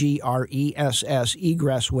 E-G-R-E-S-S,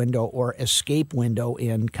 egress window or escape window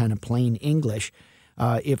in kind of plain English,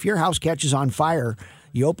 if your house catches on fire,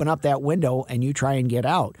 you open up that window and you try and get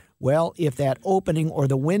out. Well, if that opening or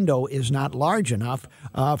the window is not large enough,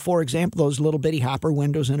 for example, those little bitty hopper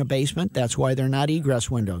windows in a basement, that's why they're not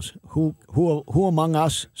egress windows. Who among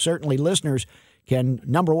us, certainly listeners, can,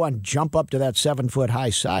 number one, jump up to that 7-foot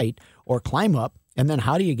high site or climb up? And then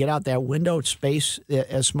how do you get out that window space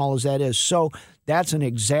as small as that is? So that's an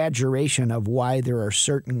exaggeration of why there are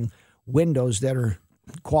certain windows that are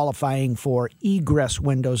qualifying for egress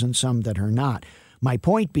windows and some that are not. My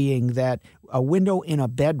point being that a window in a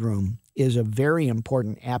bedroom is a very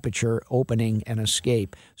important aperture opening and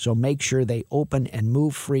escape. So make sure they open and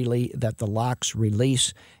move freely, that the locks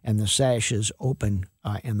release and the sashes open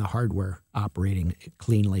and the hardware operating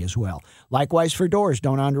cleanly as well. Likewise for doors,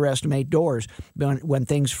 don't underestimate doors. When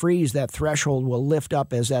things freeze, that threshold will lift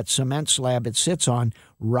up as that cement slab it sits on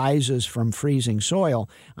rises from freezing soil.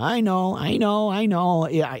 I know.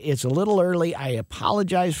 Yeah, it's a little early. I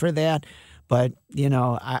apologize for that. But,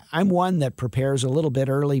 I'm one that prepares a little bit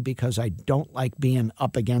early because I don't like being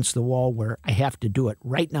up against the wall where I have to do it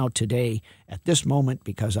right now today at this moment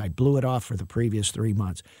because I blew it off for the previous 3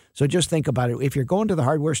 months. So just think about it. If you're going to the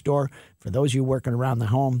hardware store, for those of you working around the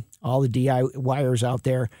home, all the DIYers out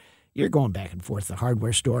there, you're going back and forth to the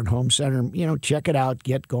hardware store and home center. Check it out,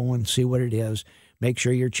 get going, see what it is. Make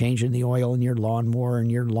sure you're changing the oil in your lawnmower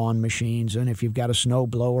and your lawn machines. And if you've got a snow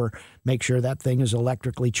blower, make sure that thing is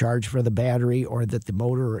electrically charged for the battery or that the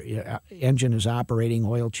motor engine is operating,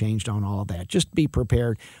 oil changed on all of that. Just be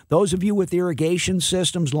prepared. Those of you with irrigation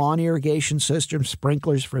systems, lawn irrigation systems,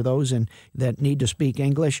 sprinklers for those that need to speak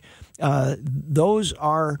English, those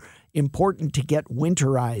are important to get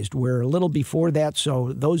winterized. We're a little before that,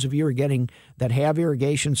 so those of you that have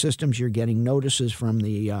irrigation systems, you're getting notices from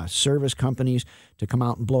the service companies to come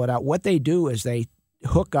out and blow it out. What they do is they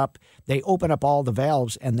open up all the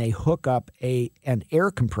valves and they hook up an air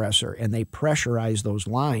compressor and they pressurize those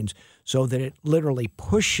lines so that it literally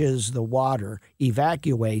pushes the water,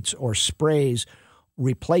 evacuates or sprays,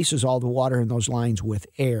 replaces all the water in those lines with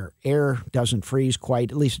air. Air doesn't freeze quite,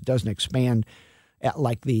 at least it doesn't expand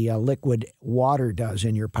like the liquid water does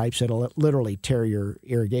in your pipes. It'll literally tear your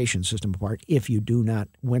irrigation system apart if you do not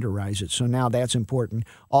winterize it. So now that's important.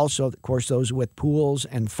 Also, of course, those with pools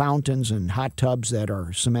and fountains and hot tubs that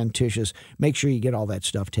are cementitious, make sure you get all that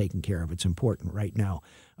stuff taken care of. It's important right now.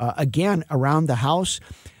 Again, around the house,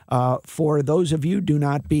 for those of you, do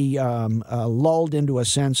not be lulled into a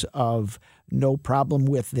sense of no problem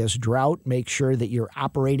with this drought. Make sure that you're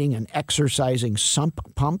operating and exercising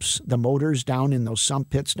sump pumps, the motors down in those sump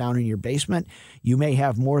pits down in your basement. You may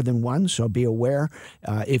have more than one, so be aware.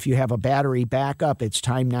 If you have a battery backup, it's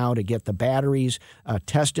time now to get the batteries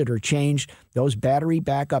tested or changed. Those battery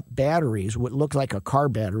backup batteries would look like a car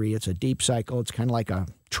battery. It's a deep cycle. It's kind of like a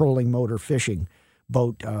trolling motor fishing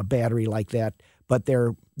boat battery like that. But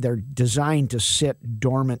they're designed to sit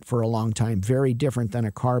dormant for a long time, very different than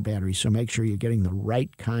a car battery. So make sure you're getting the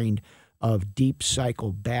right kind of deep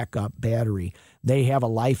cycle backup battery. They have a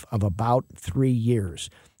life of about 3 years.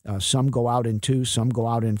 Some go out in 2, some go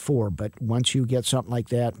out in 4. But once you get something like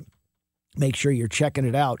that, make sure you're checking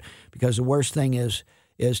it out, because the worst thing is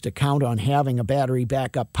to count on having a battery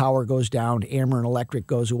backup. Power goes down, Ameren Electric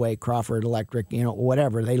goes away, Crawford Electric,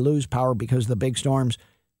 whatever. They lose power because of the big storms.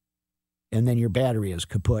 And then your battery is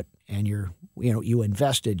kaput, and you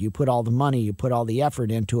invested, you put all the money, you put all the effort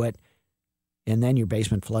into it, and then your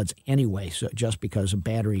basement floods anyway, so just because of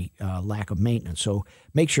battery lack of maintenance. So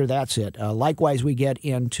make sure that's it. Likewise, we get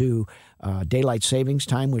into daylight savings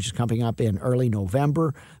time, which is coming up in early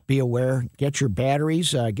November. Be aware, get your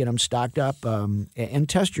batteries, get them stocked up, and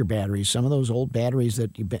test your batteries. Some of those old batteries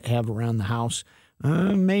that you have around the house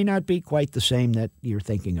may not be quite the same that you're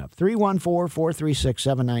thinking of.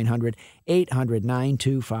 314-436-7900,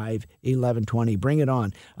 800-925-1120. Bring it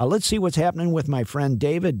on. Let's see what's happening with my friend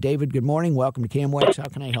David. David, good morning. Welcome to KMOX. How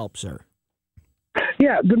can I help, sir?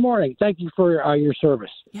 Yeah, good morning. Thank you for your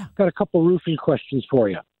service. Yeah. Got a couple roofing questions for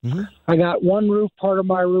you. Mm-hmm. I got one roof, part of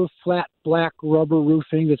my roof, flat black rubber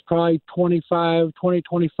roofing. It's probably 25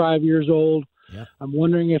 years old. Yeah. I'm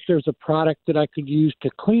wondering if there's a product that I could use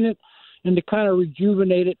to clean it and to kind of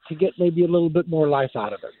rejuvenate it to get maybe a little bit more life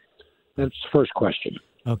out of it. That's the first question.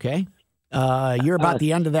 Okay. You're about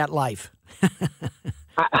the end of that life.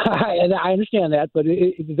 I understand that, but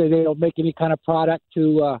they don't make any kind of product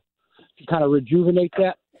to kind of rejuvenate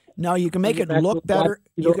that? No, you can make it look better.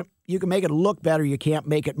 You can make it look better. You can't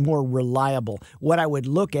make it more reliable. What I would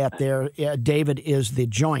look at there, David, is the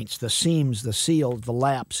joints, the seams, the seals, the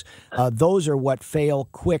laps. Those are what fail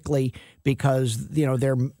quickly because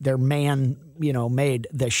they're made.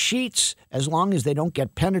 The sheets, as long as they don't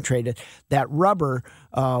get penetrated, that rubber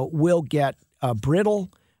will get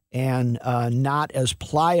brittle and not as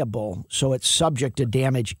pliable, so it's subject to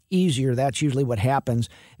damage easier. That's usually what happens.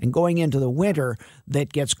 And going into the winter,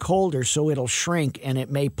 that gets colder, so it'll shrink and it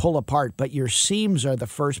may pull apart. But your seams are the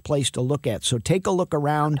first place to look at. So take a look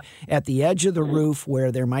around at the edge of the roof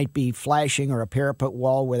where there might be flashing, or a parapet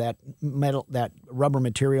wall where that rubber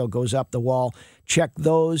material goes up the wall. check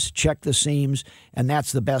those, check the seams, and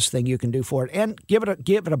that's the best thing you can do for it. And give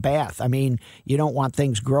it a bath. I mean, you don't want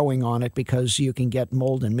things growing on it because you can get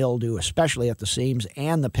mold and mildew, especially at the seams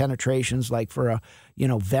and the penetrations, like for a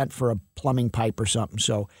vent for a plumbing pipe or something.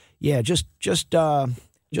 So yeah, just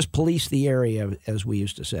police the area, as we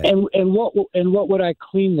used to say. And what would I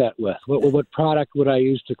clean that with? What product would I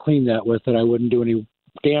use to clean that with that I wouldn't do any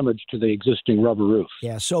damage to the existing rubber roof?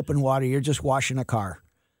 Yeah, soap and water. You're just washing a car.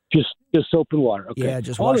 Just soap and water. Okay. Yeah,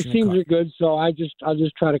 just all the washing seams are good, so I'll just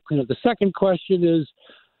try to clean it. The second question is,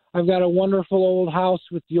 I've got a wonderful old house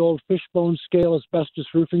with the old fishbone scale asbestos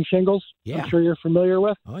roofing shingles. Yeah. I'm sure you're familiar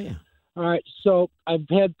with. Oh yeah. All right. So I've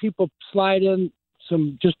had people slide in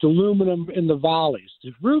some just aluminum in the volleys.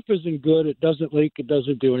 The roof isn't good. It doesn't leak. It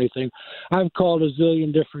doesn't do anything. I've called a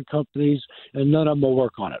zillion different companies, and none of them will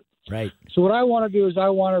work on it. Right. So what I want to do is I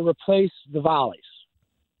want to replace the volleys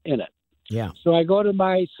in it. Yeah. So I go to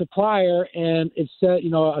my supplier, and it said,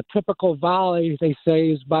 a typical volley, they say,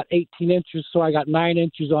 is about 18 inches, so I got 9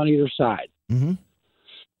 inches on either side. Mm-hmm.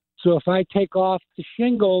 So if I take off the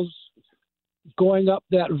shingles going up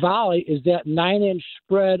that volley, is that 9-inch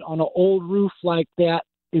spread on an old roof like that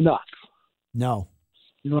enough? No.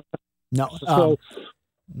 No. So,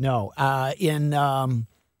 no.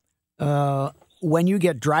 When you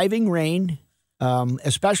get driving rain,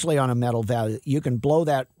 especially on a metal valley, you can blow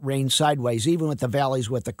that rain sideways, even with the valleys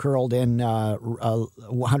with the curled in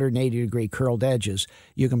 180-degree curled edges.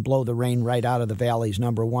 You can blow the rain right out of the valleys,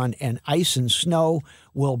 number one. And ice and snow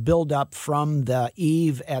will build up from the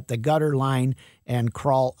eave at the gutter line and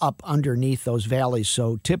crawl up underneath those valleys.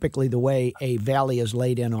 So typically the way a valley is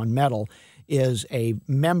laid in on metal is a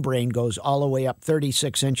membrane goes all the way up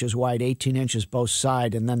 36 inches wide, 18 inches both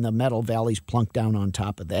sides, and then the metal valleys plunk down on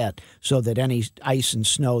top of that so that any ice and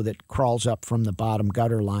snow that crawls up from the bottom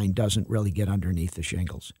gutter line doesn't really get underneath the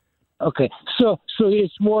shingles. Okay, so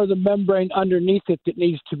it's more the membrane underneath it that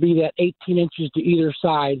needs to be that 18 inches to either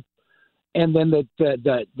side, and then the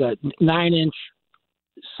 9-inch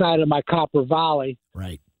side of my copper volley.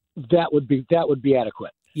 Right. That would be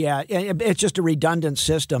adequate. Yeah, it's just a redundant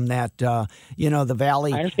system that, the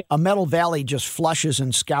valley, a metal valley just flushes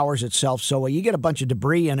and scours itself. So you get a bunch of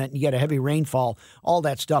debris in it and you get a heavy rainfall, all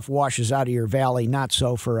that stuff washes out of your valley. Not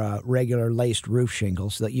so for a regular laced roof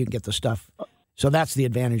shingles, so that you can get the stuff. So that's the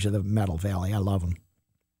advantage of the metal valley. I love them.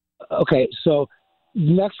 Okay, so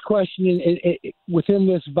next question, within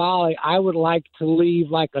this volley, I would like to leave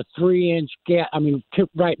like a 3-inch gap. I mean,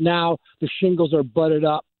 right now the shingles are butted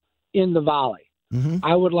up in the volley. Mm-hmm.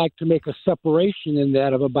 I would like to make a separation in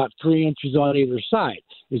that of about 3 inches on either side.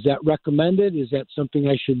 Is that recommended? Is that something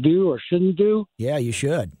I should do or shouldn't do? Yeah, you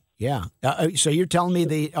should. Yeah. So you're telling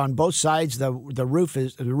me on both sides the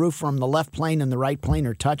roof from the left plane and the right plane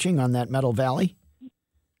are touching on that metal valley?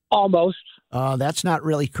 Almost. That's not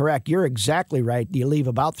really correct. You're exactly right. You leave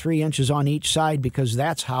about 3 inches on each side because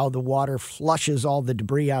that's how the water flushes all the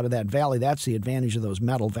debris out of that valley. That's the advantage of those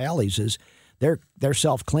metal valleys is they're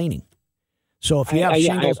self-cleaning. So if you have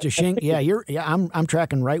shingles to shingle, I'm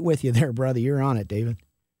tracking right with you there, brother. You're on it, David.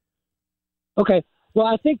 Okay. Well,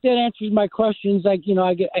 I think that answers my questions. I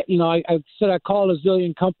said I called a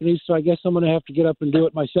zillion companies, so I guess I'm going to have to get up and do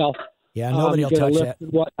it myself. Yeah, nobody will touch that.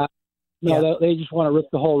 They just want to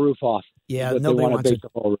rip the whole roof off. Yeah, nobody wants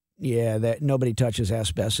to. Yeah, nobody touches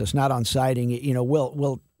asbestos. Not on siding.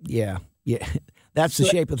 Yeah. That's the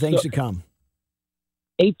shape of things to come.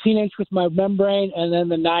 18-inch with my membrane, and then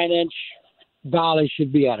the 9-inch volley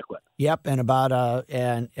should be adequate. Yep, and about a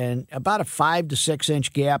 5 to 6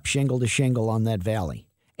 inch gap shingle to shingle on that valley.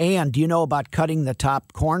 And do you know about cutting the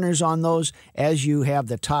top corners on those? As you have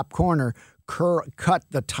the top corner, cut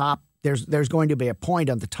the top. There's going to be a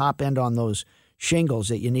point on the top end on those shingles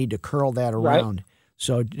that you need to curl that around. Right.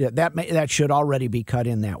 So that should already be cut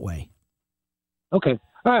in that way. Okay.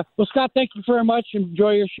 All right. Well, Scott, thank you very much.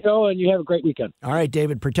 Enjoy your show, and you have a great weekend. All right,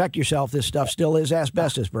 David, protect yourself. This stuff still is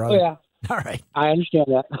asbestos, brother. Oh, yeah. All right. I understand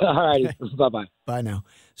that. All right. Bye-bye. Bye now.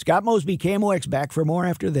 Scott Mosby, KMOX, back for more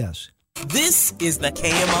after this. This is the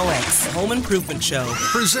KMOX Home Improvement Show.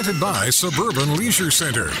 Presented by Suburban Leisure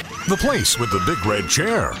Center, the place with the big red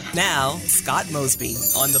chair. Now, Scott Mosby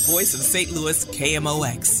on the voice of St. Louis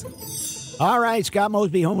KMOX. All right, Scott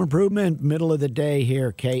Mosby, Home Improvement, middle of the day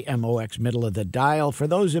here, KMOX, middle of the dial. For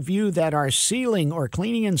those of you that are sealing or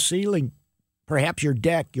cleaning and sealing, perhaps your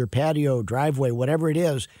deck, your patio, driveway, whatever it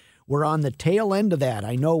is, we're on the tail end of that.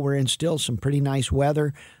 I know we're in still some pretty nice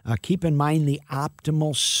weather. Keep in mind the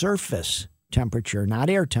optimal surface temperature, not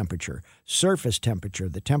air temperature, surface temperature,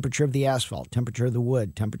 the temperature of the asphalt, temperature of the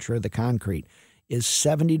wood, temperature of the concrete is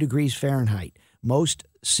 70 degrees Fahrenheit. Most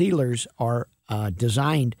sealers are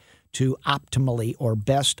designed to optimally or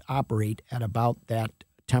best operate at about that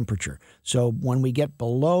temperature. So when we get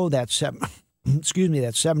below that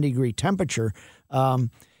 70-degree temperature,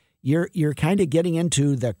 you're kind of getting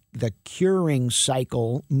into the curing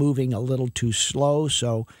cycle, moving a little too slow.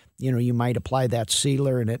 So, you might apply that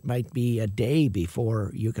sealer and it might be a day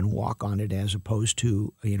before you can walk on it as opposed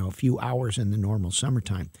to, a few hours in the normal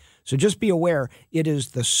summertime. So just be aware, it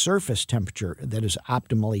is the surface temperature that is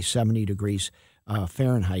optimally 70 degrees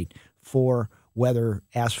Fahrenheit for whether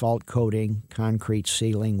asphalt coating, concrete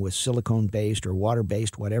sealing with silicone-based or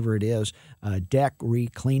water-based, whatever it is, deck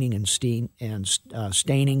re-cleaning and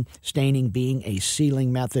staining being a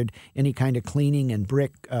sealing method. Any kind of cleaning and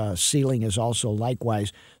brick sealing is also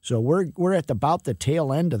likewise. So we're at about the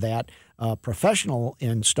tail end of that. Professional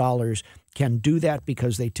installers can do that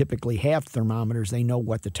because they typically have thermometers. They know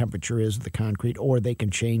what the temperature is of the concrete, or they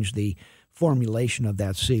can change the formulation of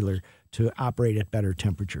that sealer to operate at better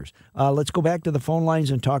temperatures. Let's go back to the phone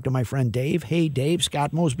lines and talk to my friend Dave. Hey, Dave,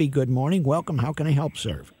 Scott Mosby, good morning. Welcome. How can I help,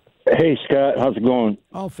 sir? Hey, Scott. How's it going?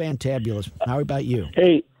 Oh, fantabulous. How about you?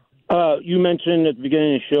 Hey, you mentioned at the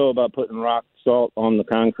beginning of the show about putting rock salt on the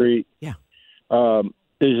concrete. Yeah.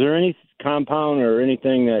 Is there any compound or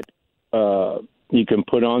anything that you can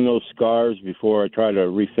put on those scars before I try to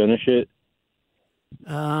refinish it?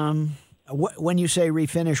 When you say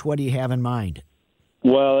refinish, what do you have in mind?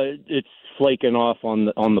 Well, it's flaking off on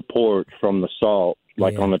the porch from the salt,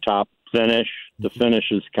 like on the top finish. The finish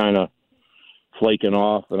is kind of flaking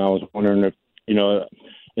off, and I was wondering if,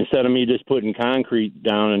 instead of me just putting concrete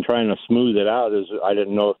down and trying to smooth it out, I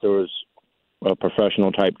didn't know if there was a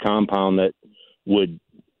professional type compound that would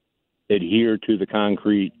adhere to the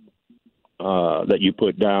concrete that you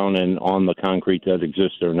put down and on the concrete that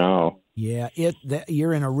exists there now. Yeah,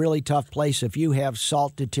 you're in a really tough place. If you have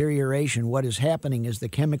salt deterioration, what is happening is the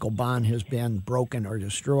chemical bond has been broken or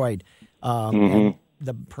destroyed. And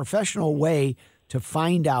the professional way to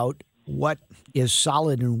find out what is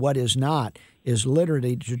solid and what is not is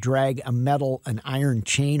literally to drag an iron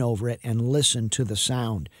chain over it and listen to the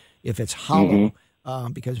sound. If it's hollow,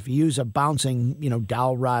 because if you use a bouncing,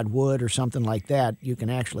 dowel rod wood or something like that, you can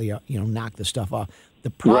actually, knock the stuff off. The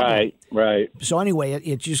problem, right. So anyway,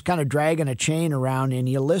 it's just kind of dragging a chain around, and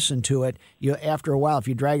you listen to it. After a while, if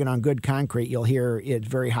you drag it on good concrete, you'll hear it's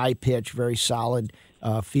very high pitched, very solid,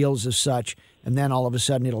 feels as such, and then all of a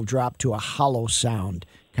sudden it'll drop to a hollow sound,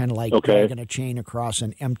 kind of like dragging a chain across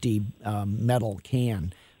an empty metal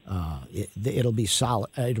can. It'll be solid.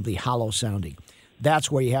 It'll be hollow sounding. That's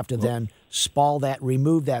where you have to then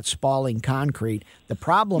remove that spalling concrete. The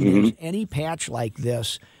problem is any patch like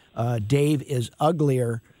this, Dave, is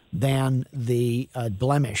uglier than the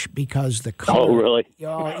blemish because the color. Oh, really?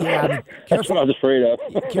 Oh, yeah. I mean, that's what I was afraid of.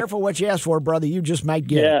 Careful what you ask for, brother. You just might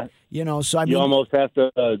get it. So I mean, you almost have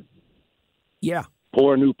to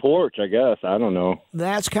pour a new porch, I guess. I don't know.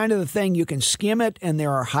 That's kind of the thing. You can skim it, and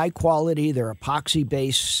there are high quality. They're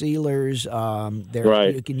epoxy-based sealers.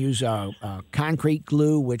 You can use concrete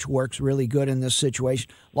glue, which works really good in this situation.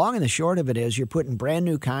 Long and the short of it is you're putting brand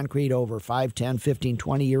new concrete over 5, 10, 15,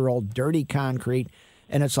 20-year-old dirty concrete,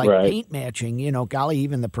 and it's like paint matching. Golly,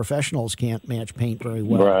 even the professionals can't match paint very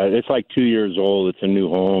well. Right. It's like 2 years old. It's a new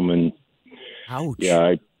home, and ouch. Yeah,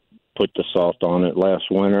 I put the salt on it last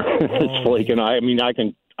winter. It's flaking. I mean, I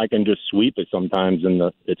can just sweep it sometimes, and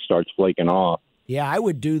it starts flaking off. Yeah, I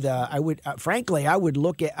would do frankly, I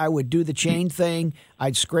would do the chain thing.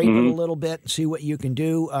 I'd scrape it a little bit and see what you can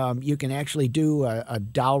do. You can actually do a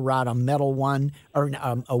dowel rod, a metal one, or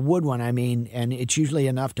a wood one, and it's usually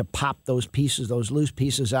enough to pop those loose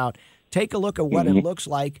pieces out. Take a look at what it looks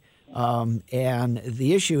like. And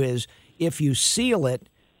the issue is if you seal it,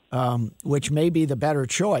 which may be the better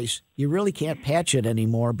choice, you really can't patch it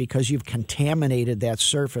anymore because you've contaminated that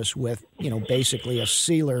surface with, basically a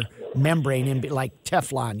sealer membrane like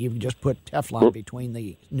Teflon. You can just put Teflon between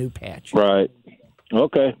the new patch. Right.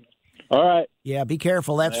 Okay. All right. Yeah, be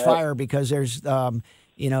careful. That's fire because there's, and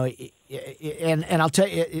I'll tell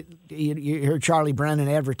you, you heard Charlie Brennan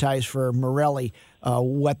advertise for Morelli.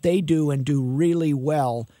 What they do and do really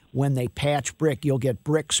well when they patch brick, you'll get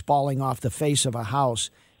brick spalling off the face of a house.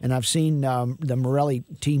 And I've seen the Morelli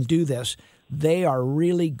team do this. They are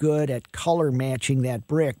really good at color matching that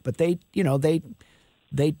brick, but they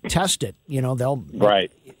test it. They'll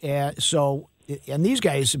and these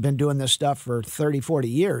guys have been doing this stuff for 30, 40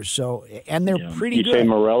 years. So and they're pretty good. You say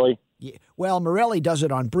Morelli? Yeah. Well, Morelli does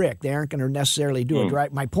it on brick. They aren't going to necessarily do it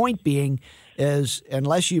right. My point being is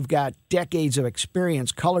unless you've got decades of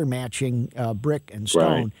experience color matching brick and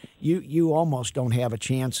stone, you almost don't have a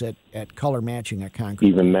chance at color matching a concrete.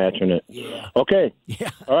 Even matching it. Yeah. Okay. Yeah.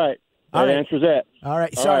 All right. That answers that. All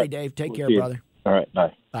right. All Sorry, right. Dave. Take care, See you. brother. All right.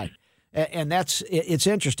 Bye. Bye. And it's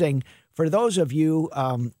interesting for those of you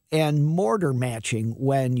and mortar matching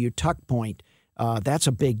when you tuck point. That's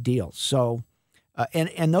a big deal. So,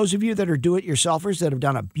 and those of you that are do-it-yourselfers that have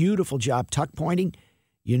done a beautiful job tuck pointing,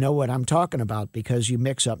 you know what I'm talking about because you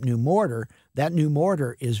mix up new mortar. That new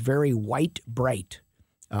mortar is very white bright.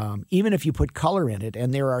 Even if you put color in it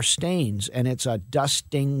and there are stains and it's a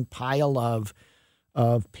dusting pile of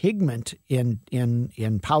pigment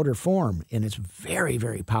in powder form, and it's very,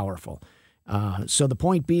 very powerful. So the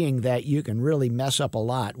point being that you can really mess up a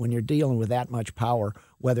lot when you're dealing with that much power,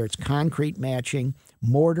 whether it's concrete matching,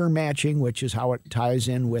 mortar matching, which is how it ties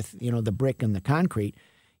in with, the brick and the concrete.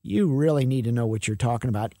 You really need to know what you're talking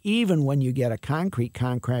about, even when you get a concrete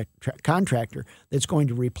contractor that's going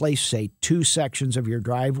to replace, say, 2 sections of your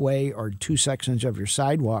driveway or 2 sections of your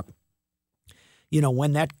sidewalk.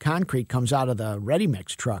 When that concrete comes out of the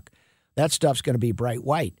ready-mix truck, that stuff's going to be bright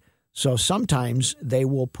white. So sometimes they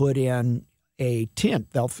will put in a tint.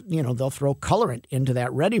 They'll throw colorant into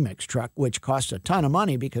that ready-mix truck, which costs a ton of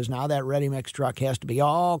money because now that ready-mix truck has to be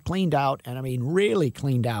all cleaned out, and I mean really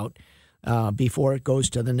cleaned out, before it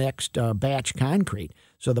goes to the next batch concrete.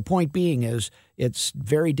 So the point being is it's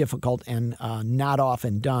very difficult and not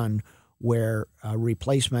often done where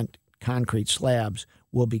replacement concrete slabs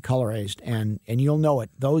will be colorized, and you'll know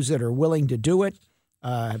it. Those that are willing to do it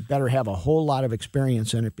better have a whole lot of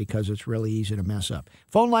experience in it because it's really easy to mess up.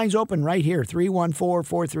 Phone lines open right here,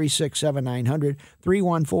 314-436-7900,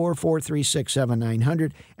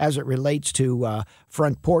 314-436-7900, as it relates to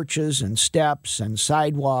front porches and steps and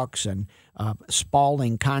sidewalks and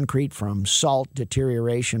spalling concrete from salt,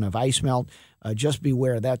 deterioration of ice melt. Just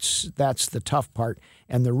beware, that's the tough part.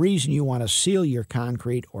 And the reason you want to seal your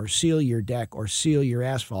concrete or seal your deck or seal your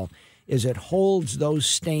asphalt is it holds those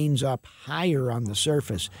stains up higher on the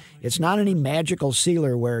surface. It's not any magical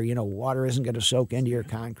sealer where, water isn't going to soak into your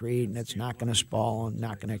concrete and it's not going to spall and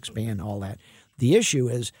not going to expand, all that. The issue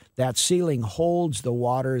is that sealing holds the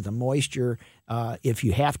water, the moisture. If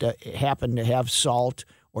you happen to have salt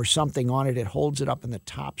or something on it, it holds it up in the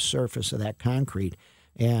top surface of that concrete.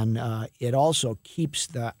 And it also keeps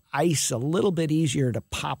the ice a little bit easier to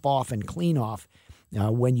pop off and clean off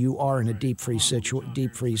when you are in a deep freeze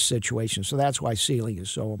situation. So that's why sealing is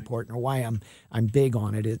so important, or why I'm big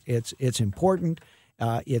on it. It's important.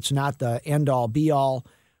 It's not the end-all, be-all,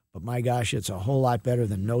 but my gosh, it's a whole lot better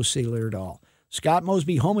than no sealer at all. Scott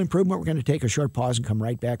Mosby, Home Improvement. We're going to take a short pause and come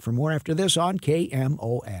right back for more after this on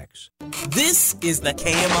KMOX. This is the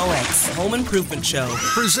KMOX Home Improvement Show.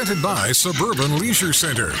 Presented by Suburban Leisure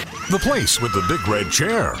Center, the place with the big red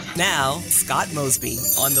chair. Now, Scott Mosby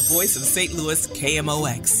on the voice of St. Louis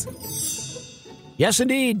KMOX. Yes,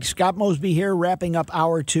 indeed. Scott Mosby here, wrapping up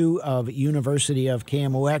hour 2 of University of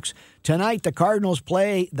KMOX. Tonight, the Cardinals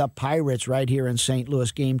play the Pirates right here in St.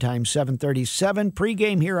 Louis. Game time 7:37.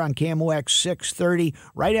 Pregame here on KMOX 6:30.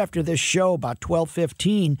 Right after this show, about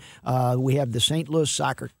 12:15, we have the St. Louis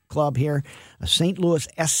Soccer Club here, St. Louis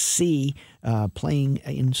SC, playing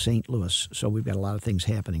in St. Louis. So we've got a lot of things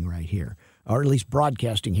happening right here, or at least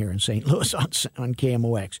broadcasting here in St. Louis on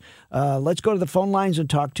KMOX. Let's go to the phone lines and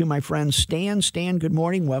talk to my friend Stan. Stan, good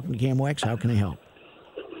morning. Welcome to KMOX. How can I help?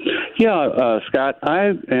 Yeah, Scott,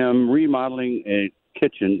 I am remodeling a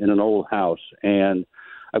kitchen in an old house, and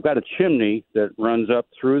I've got a chimney that runs up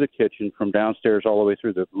through the kitchen from downstairs all the way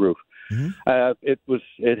through the roof. Mm-hmm.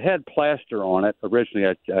 It had plaster on it originally.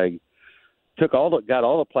 I got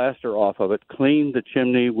all the plaster off of it, cleaned the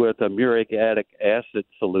chimney with a muriatic acid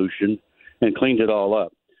solution, and cleaned it all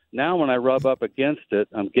up. Now when I rub up against it,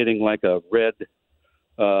 I'm getting like a red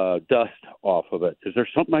dust off of it. Is there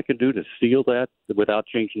something I can do to seal that without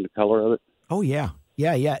changing the color of it? Oh, yeah.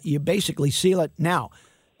 You basically seal it. Now,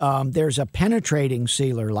 there's a penetrating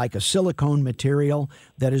sealer, like a silicone material,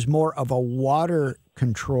 that is more of a water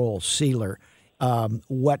control sealer.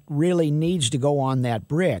 What really needs to go on that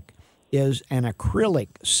brick is an acrylic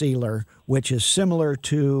sealer, which is similar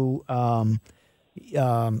to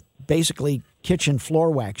basically kitchen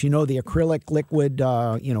floor wax. The acrylic liquid,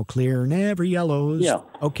 clear, never yellows. Yeah.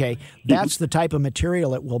 Okay. That's the type of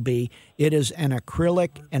material it will be. It is an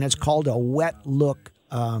acrylic, and it's called a wet look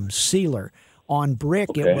sealer. On brick,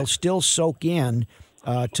 It will still soak in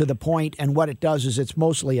to the point, and what it does is it's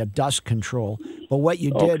mostly a dust control. But what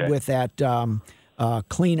you did with that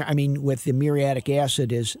cleaner, with the muriatic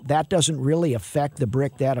acid, is that doesn't really affect the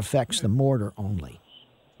brick. That affects the mortar only.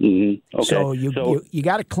 Mm-hmm. Okay. So you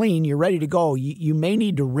got it clean. You're ready to go. You may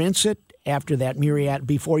need to rinse it after that muriatic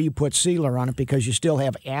before you put sealer on it because you still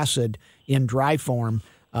have acid in dry form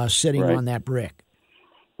sitting on that brick.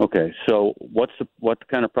 Okay, so what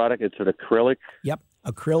kind of product? It's an acrylic. Yep,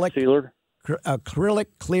 acrylic sealer. Acrylic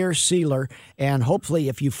clear sealer, and hopefully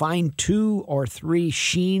if you find 2 or 3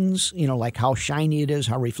 sheens, like how shiny it is,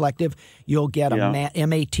 how reflective, you'll get a matte,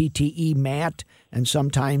 M-A-T-T-E matte, and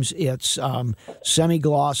sometimes it's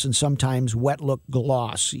semi-gloss and sometimes wet look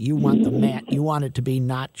gloss. You want the matte. You want it to be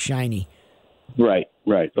not shiny. Right.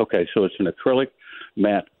 Okay, so it's an acrylic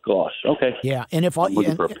matte gloss. Okay. Yeah, and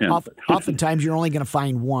oftentimes you're only going to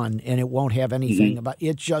find one, and it won't have anything about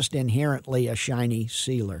it's just inherently a shiny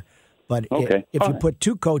sealer. But if you put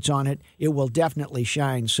 2 coats on it, it will definitely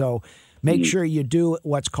shine. So make sure you do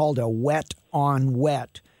what's called a wet on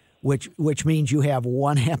wet, which means you have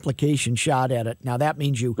one application shot at it. Now that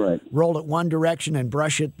means you roll it one direction and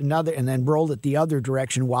brush it another, and then roll it the other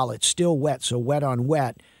direction while it's still wet. So wet on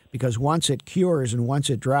wet, because once it cures and once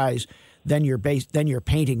it dries, then you're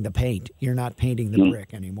painting the paint. You're not painting the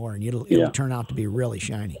brick anymore, and it'll turn out to be really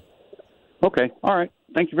shiny. Okay. All right.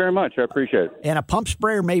 Thank you very much. I appreciate it. And a pump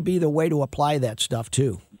sprayer may be the way to apply that stuff,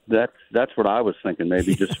 too. That's what I was thinking.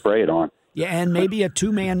 Maybe just spray it on. Yeah, and maybe a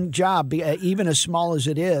 2-man job, even as small as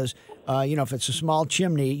it is. If it's a small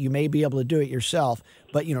chimney, you may be able to do it yourself.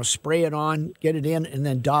 But, spray it on, get it in, and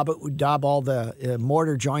then daub all the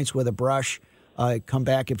mortar joints with a brush. Come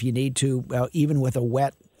back if you need to, even with a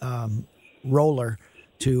wet roller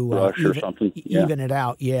to even it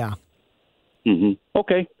out. Yeah. Mm-hmm.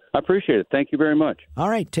 Okay. I appreciate it. Thank you very much. All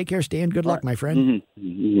right. Take care, Stan. Good luck, my friend.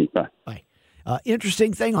 Bye. Bye.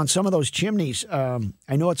 Interesting thing on some of those chimneys, I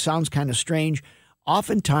know it sounds kind of strange.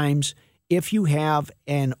 Oftentimes, if you have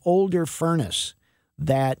an older furnace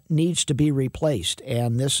that needs to be replaced,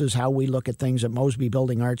 and this is how we look at things at Mosby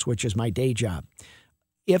Building Arts, which is my day job.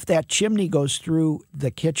 If that chimney goes through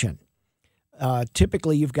the kitchen,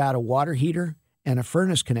 typically you've got a water heater and a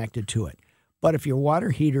furnace connected to it. But if your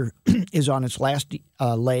water heater is on its last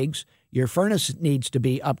legs, your furnace needs to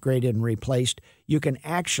be upgraded and replaced, you can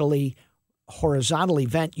actually horizontally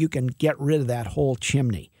vent. You can get rid of that whole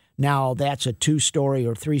chimney. Now, that's a 2-story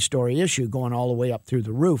or 3-story issue going all the way up through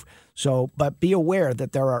the roof. But be aware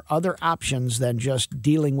that there are other options than just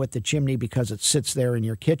dealing with the chimney because it sits there in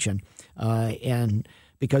your kitchen. And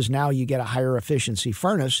because now you get a higher efficiency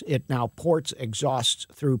furnace, it now ports exhausts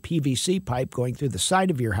through PVC pipe going through the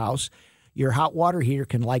side of your house. Your hot water heater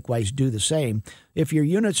can likewise do the same. If your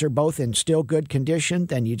units are both in still good condition,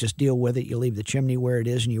 then you just deal with it. You leave the chimney where it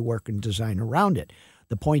is and you work and design around it.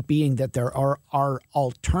 The point being that there are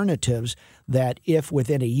alternatives that if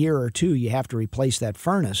within a year or 2 you have to replace that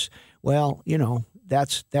furnace, well,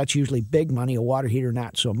 that's usually big money. A water heater,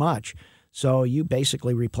 not so much. So you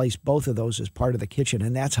basically replace both of those as part of the kitchen,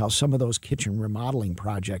 and that's how some of those kitchen remodeling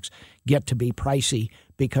projects get to be pricey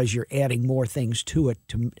because you're adding more things to it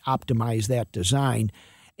to optimize that design.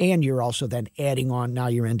 And you're also then adding on, now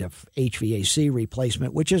you're into HVAC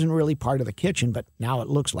replacement, which isn't really part of the kitchen, but now it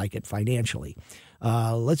looks like it financially.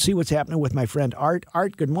 Let's see what's happening with my friend Art.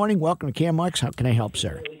 Art, good morning. Welcome to KMOX. How can I help,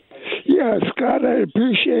 sir? Yeah, Scott, I'd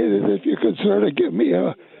appreciate it if you could sort of give me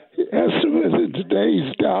a estimate in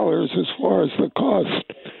today's dollars as far as the cost.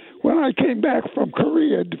 When I came back from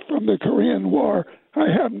Korea, from the Korean War, I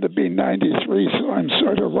happened to be 93, so I'm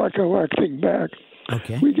sort of recollecting back.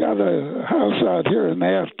 Okay. We got a house out here in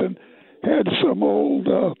Afton, had some old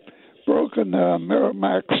broken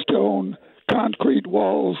Merrimack stone concrete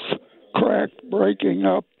walls cracked, breaking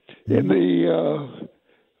up in the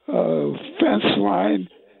fence line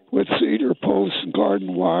with cedar posts and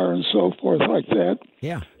garden wire and so forth like that.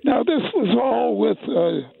 Yeah. Now, this was all with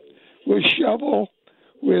shovel,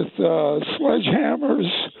 with sledgehammers,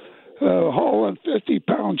 hauling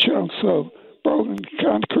 50-pound chunks of broken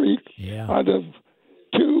concrete out of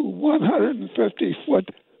 2 150-foot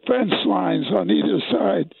fence lines on either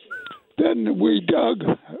side. Then we dug.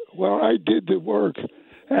 Well, I did the work,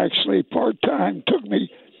 actually, part-time. Took me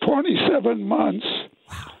 27 months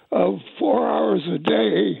of 4 hours a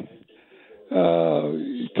day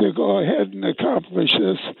to go ahead and accomplish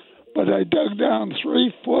this. But I dug down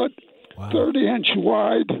 3 foot, 30-inch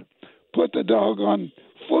wide, put the doggone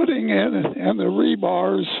footing in and the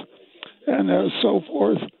rebars and so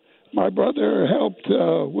forth. My brother helped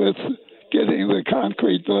with getting the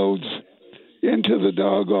concrete loads into the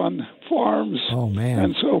doggone farms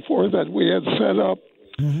and so forth that we had set up.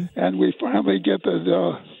 Mm-hmm. And we finally get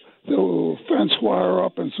the fence wire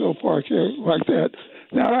up and so forth like that.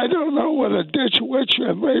 Now, I don't know what a ditch witch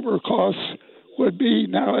and labor costs would be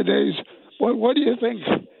nowadays, but what do you think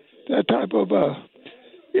that type of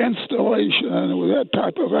installation and that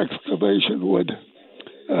type of excavation would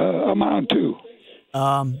amount to?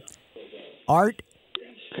 Art,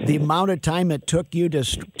 the amount of time it took you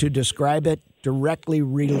to describe it directly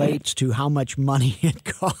relates to how much money it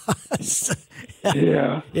costs.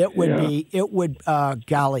 Yeah.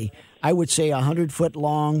 Golly, I would say 100-foot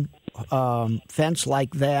long fence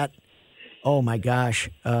like that. Oh my gosh,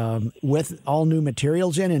 with all new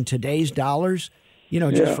materials in today's dollars,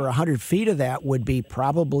 just for 100 feet of that would be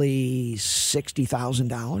probably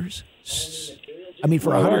 $60,000. I mean,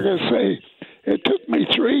 for 100. Like I say, it took me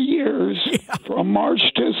 3 years from March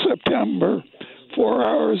to September, 4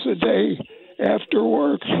 hours a day after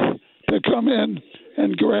work to come in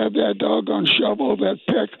and grab that doggone shovel, that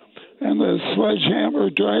pick, and the sledgehammer,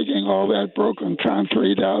 dragging all that broken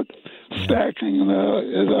concrete out, stacking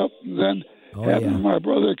it up, and then having my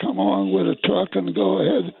brother come on with a truck and go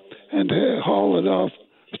ahead and haul it off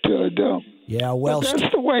to a dump. Yeah, well, but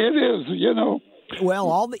that's the way it is,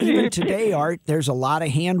 Well, even today, Art, there's a lot of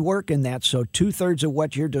handwork in that, so 2/3 of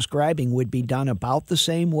what you're describing would be done about the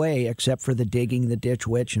same way, except for the digging, the ditch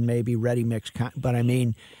witch, and maybe ready mix. But I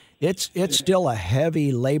mean, it's still a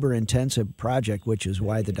heavy, labor-intensive project, which is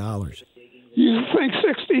why the dollars. You think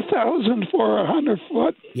 $60,000 for 100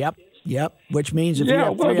 foot? Yep. Which means if you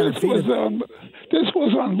have 300 feet. This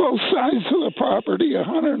was on both sides of the property,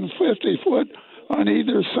 150 foot on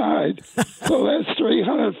either side, so that's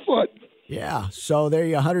 300 foot. Yeah, so there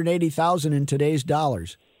you 180,000 in today's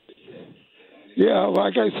dollars. Yeah,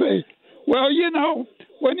 like I say, well,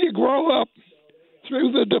 when you grow up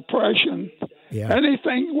through the Depression,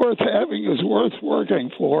 anything worth having is worth working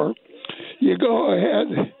for. You go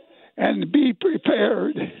ahead and be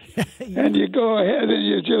prepared, and you go ahead and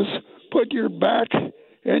you just put your back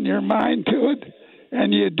and your mind to it,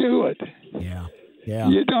 and you do it. Yeah.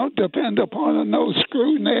 You don't depend upon no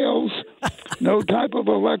screw nails, no type of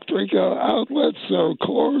electric outlets or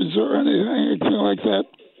cords or anything like that.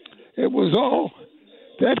 It was all,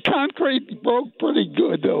 that concrete broke pretty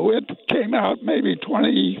good, though. It came out maybe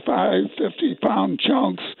 25, 50-pound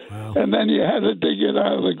chunks, and then you had to dig it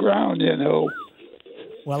out of the ground,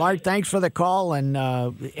 Well, Art, thanks for the call, and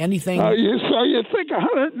anything. So you think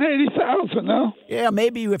 180,000, huh? Yeah,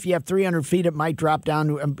 maybe if you have 300 feet, it might drop down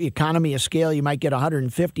to economy of scale. You might get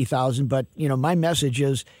 150,000, but my message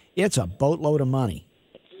is it's a boatload of money.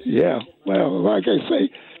 Yeah, well, like I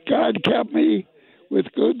say, God kept me with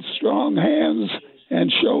good, strong hands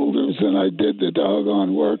and shoulders, and I did the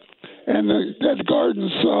doggone work. And that garden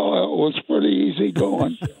saw was pretty easy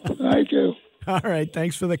going. Thank you. All right,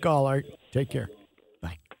 thanks for the call, Art. Take care.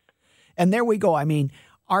 And there we go. I mean,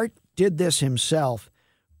 Art did this himself,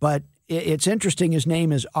 but it's interesting. His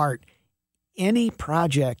name is Art. Any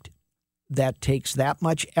project that takes that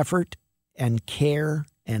much effort and care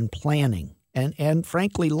and planning and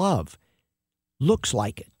frankly, love looks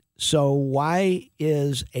like it. So why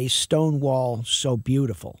is a stone wall so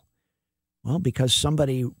beautiful? Well, because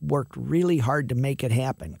somebody worked really hard to make it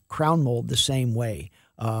happen. Crown mold the same way.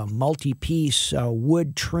 Multi-piece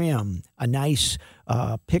wood trim, a nice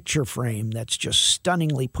picture frame that's just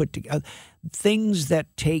stunningly put together. Things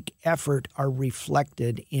that take effort are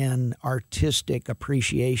reflected in artistic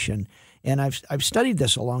appreciation. And I've studied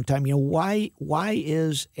this a long time. Why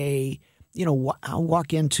is I'll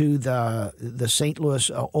walk into the St.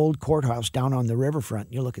 Louis old courthouse down on the riverfront,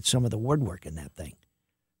 and you look at some of the woodwork in that thing.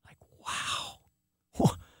 Like, wow,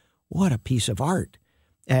 what a piece of art.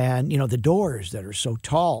 And, the doors that are so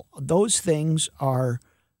tall, those things are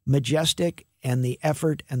majestic, and the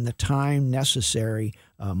effort and the time necessary.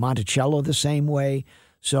 Monticello the same way.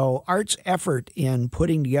 So Art's effort in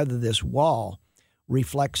putting together this wall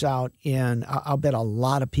reflects out in, I'll bet a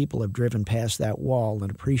lot of people have driven past that wall and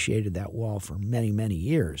appreciated that wall for many, many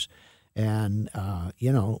years. And,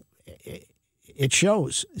 it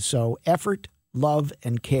shows. So effort, love,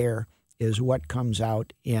 and care is what comes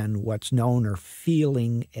out in what's known or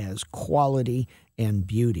feeling as quality and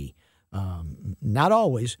beauty. Not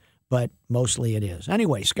always, but mostly it is.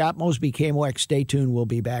 Anyway, Scott Mosby, KMOX. Stay tuned. We'll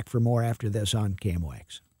be back for more after this on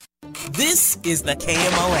KMOX. This is the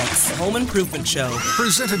KMOX Home Improvement Show.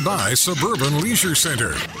 Presented by Suburban Leisure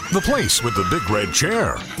Center, the place with the big red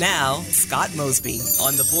chair. Now, Scott Mosby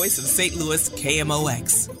on the voice of St. Louis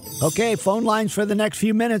KMOX. Okay, phone lines for the next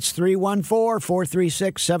few minutes,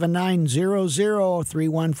 314-436-7900,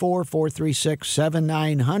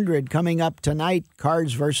 314-436-7900. Coming up tonight,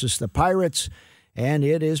 Cards versus the Pirates. And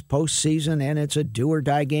it is postseason, and it's a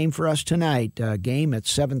do-or-die game for us tonight. Game at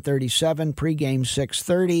 7:37, pregame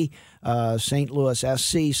 6:30. St. Louis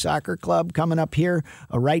SC Soccer Club coming up here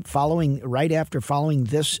right after following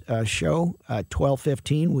this show,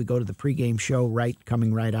 12:15. We go to the pregame show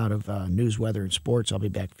coming right out of news, weather, and sports. I'll be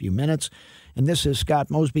back in a few minutes. And this is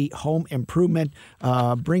Scott Mosby, Home Improvement.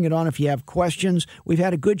 Bring it on if you have questions. We've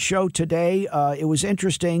had a good show today. It was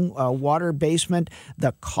interesting. Water basement,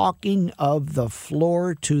 the caulking of the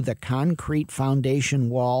floor to the concrete foundation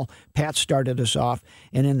wall. Pat started us off,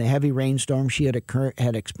 and in the heavy rainstorm, she had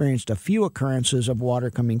experienced a few occurrences of water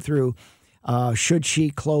coming through. Should she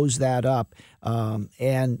close that up?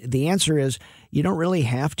 And the answer is you don't really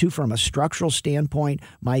have to from a structural standpoint.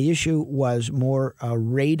 My issue was more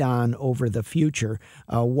radon over the future.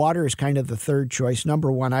 Water is kind of the third choice.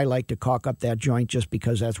 Number one, I like to caulk up that joint just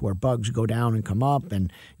because that's where bugs go down and come up.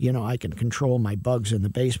 And, I can control my bugs in the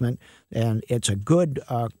basement. And it's a good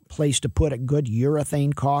place to put a good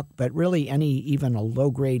urethane caulk, but really even a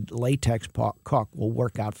low-grade latex caulk will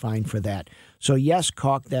work out fine for that. So, yes,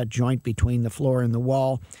 caulk that joint between the floor and the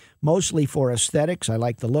wall. Mostly for aesthetics. I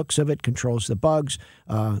like the looks of it, controls the bugs.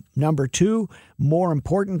 Number two, more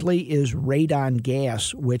importantly, is radon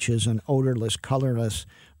gas, which is an odorless, colorless,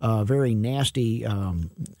 very nasty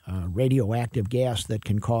radioactive gas that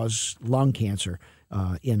can cause lung cancer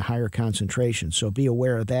in higher concentrations. So be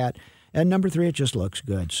aware of that. And number three, it just looks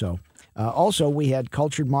good. So also, we had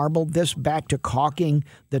cultured marble. This back to caulking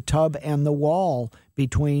the tub and the wall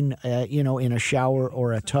between, in a shower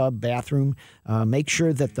or a tub bathroom. Make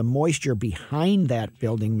sure that the moisture behind that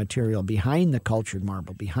building material, behind the cultured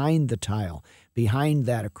marble, behind the tile, behind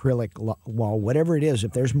that acrylic wall, whatever it is,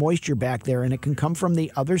 if there's moisture back there, and it can come from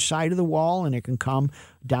the other side of the wall and it can come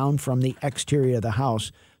down from the exterior of the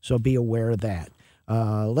house. So be aware of that.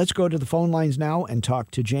 Let's go to the phone lines now and talk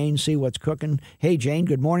to Jane, see what's cooking. Hey, Jane,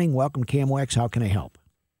 good morning. Welcome to KMOX. How can I help?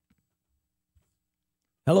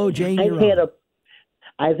 Hello, Jane.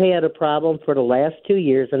 I've had a problem for the last 2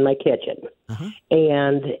 years in my kitchen,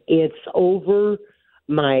 and it's over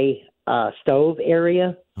my stove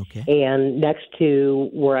area and next to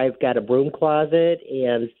where I've got a broom closet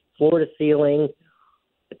and floor-to-ceiling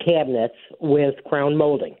cabinets with crown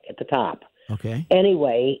molding at the top. Okay.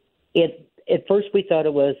 Anyway, at first we thought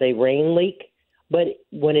it was a rain leak, but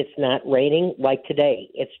when it's not raining, like today,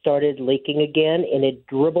 it started leaking again, and it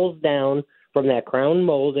dribbles down from that crown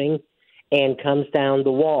molding and comes down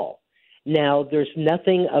the wall. Now, there's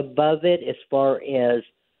nothing above it as far as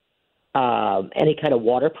any kind of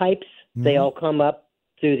water pipes. Mm-hmm. They all come up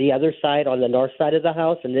through the other side on the north side of the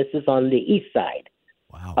house, and this is on the east side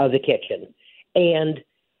of the kitchen. And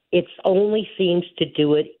it only seems to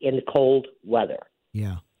do it in cold weather.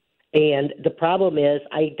 Yeah. And the problem is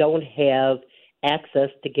I don't have access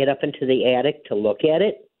to get up into the attic to look at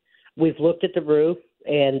it. We've looked at the roof,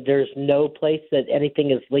 and there's no place that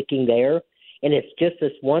anything is leaking there. And it's just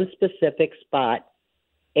this one specific spot,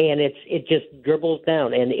 and it just dribbles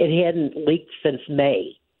down. And it hadn't leaked since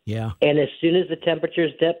May. Yeah. And as soon as the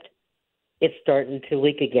temperatures dipped, it's starting to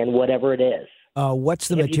leak again, whatever it is. What's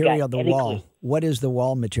the material of the wall? Clue? What is the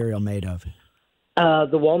wall material made of?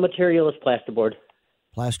 The wall material is plasterboard.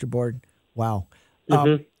 Plasterboard? Wow.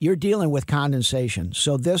 Mm-hmm. You're dealing with condensation.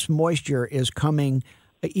 So this moisture is coming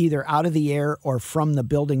either out of the air or from the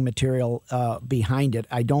building material behind it.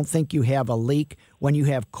 I don't think you have a leak. When you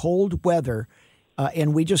have cold weather,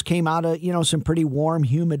 and we just came out of some pretty warm,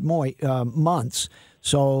 humid months,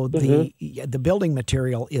 so the building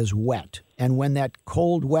material is wet. And when that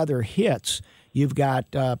cold weather hits, you've got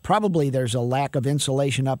probably there's a lack of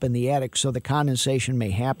insulation up in the attic, so the condensation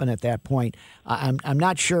may happen at that point. I'm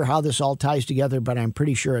not sure how this all ties together, but I'm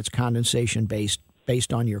pretty sure it's condensation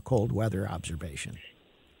based on your cold weather observation.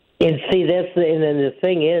 And see, and then the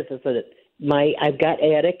thing is that I've got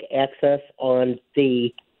attic access on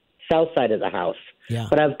the south side of the house,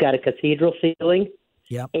 but I've got a cathedral ceiling,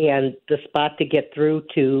 and the spot to get through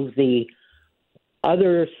to the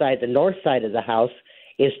other side, the north side of the house,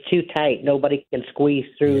 is too tight. Nobody can squeeze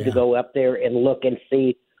through to go up there and look and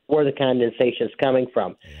see where the condensation is coming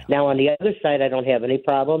from. Yeah. Now, on the other side, I don't have any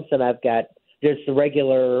problems, and there's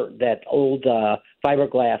that old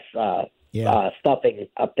fiberglass stuffing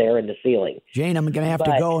up there in the ceiling. Jane, I'm going to have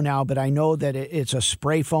to go now, but I know that it's a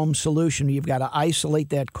spray foam solution. You've got to isolate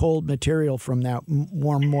that cold material from that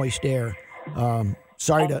warm, moist air.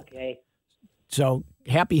 So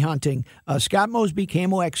happy hunting. Scott Mosby,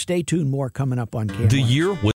 KMOX. Stay tuned. More coming up on KMOX. The year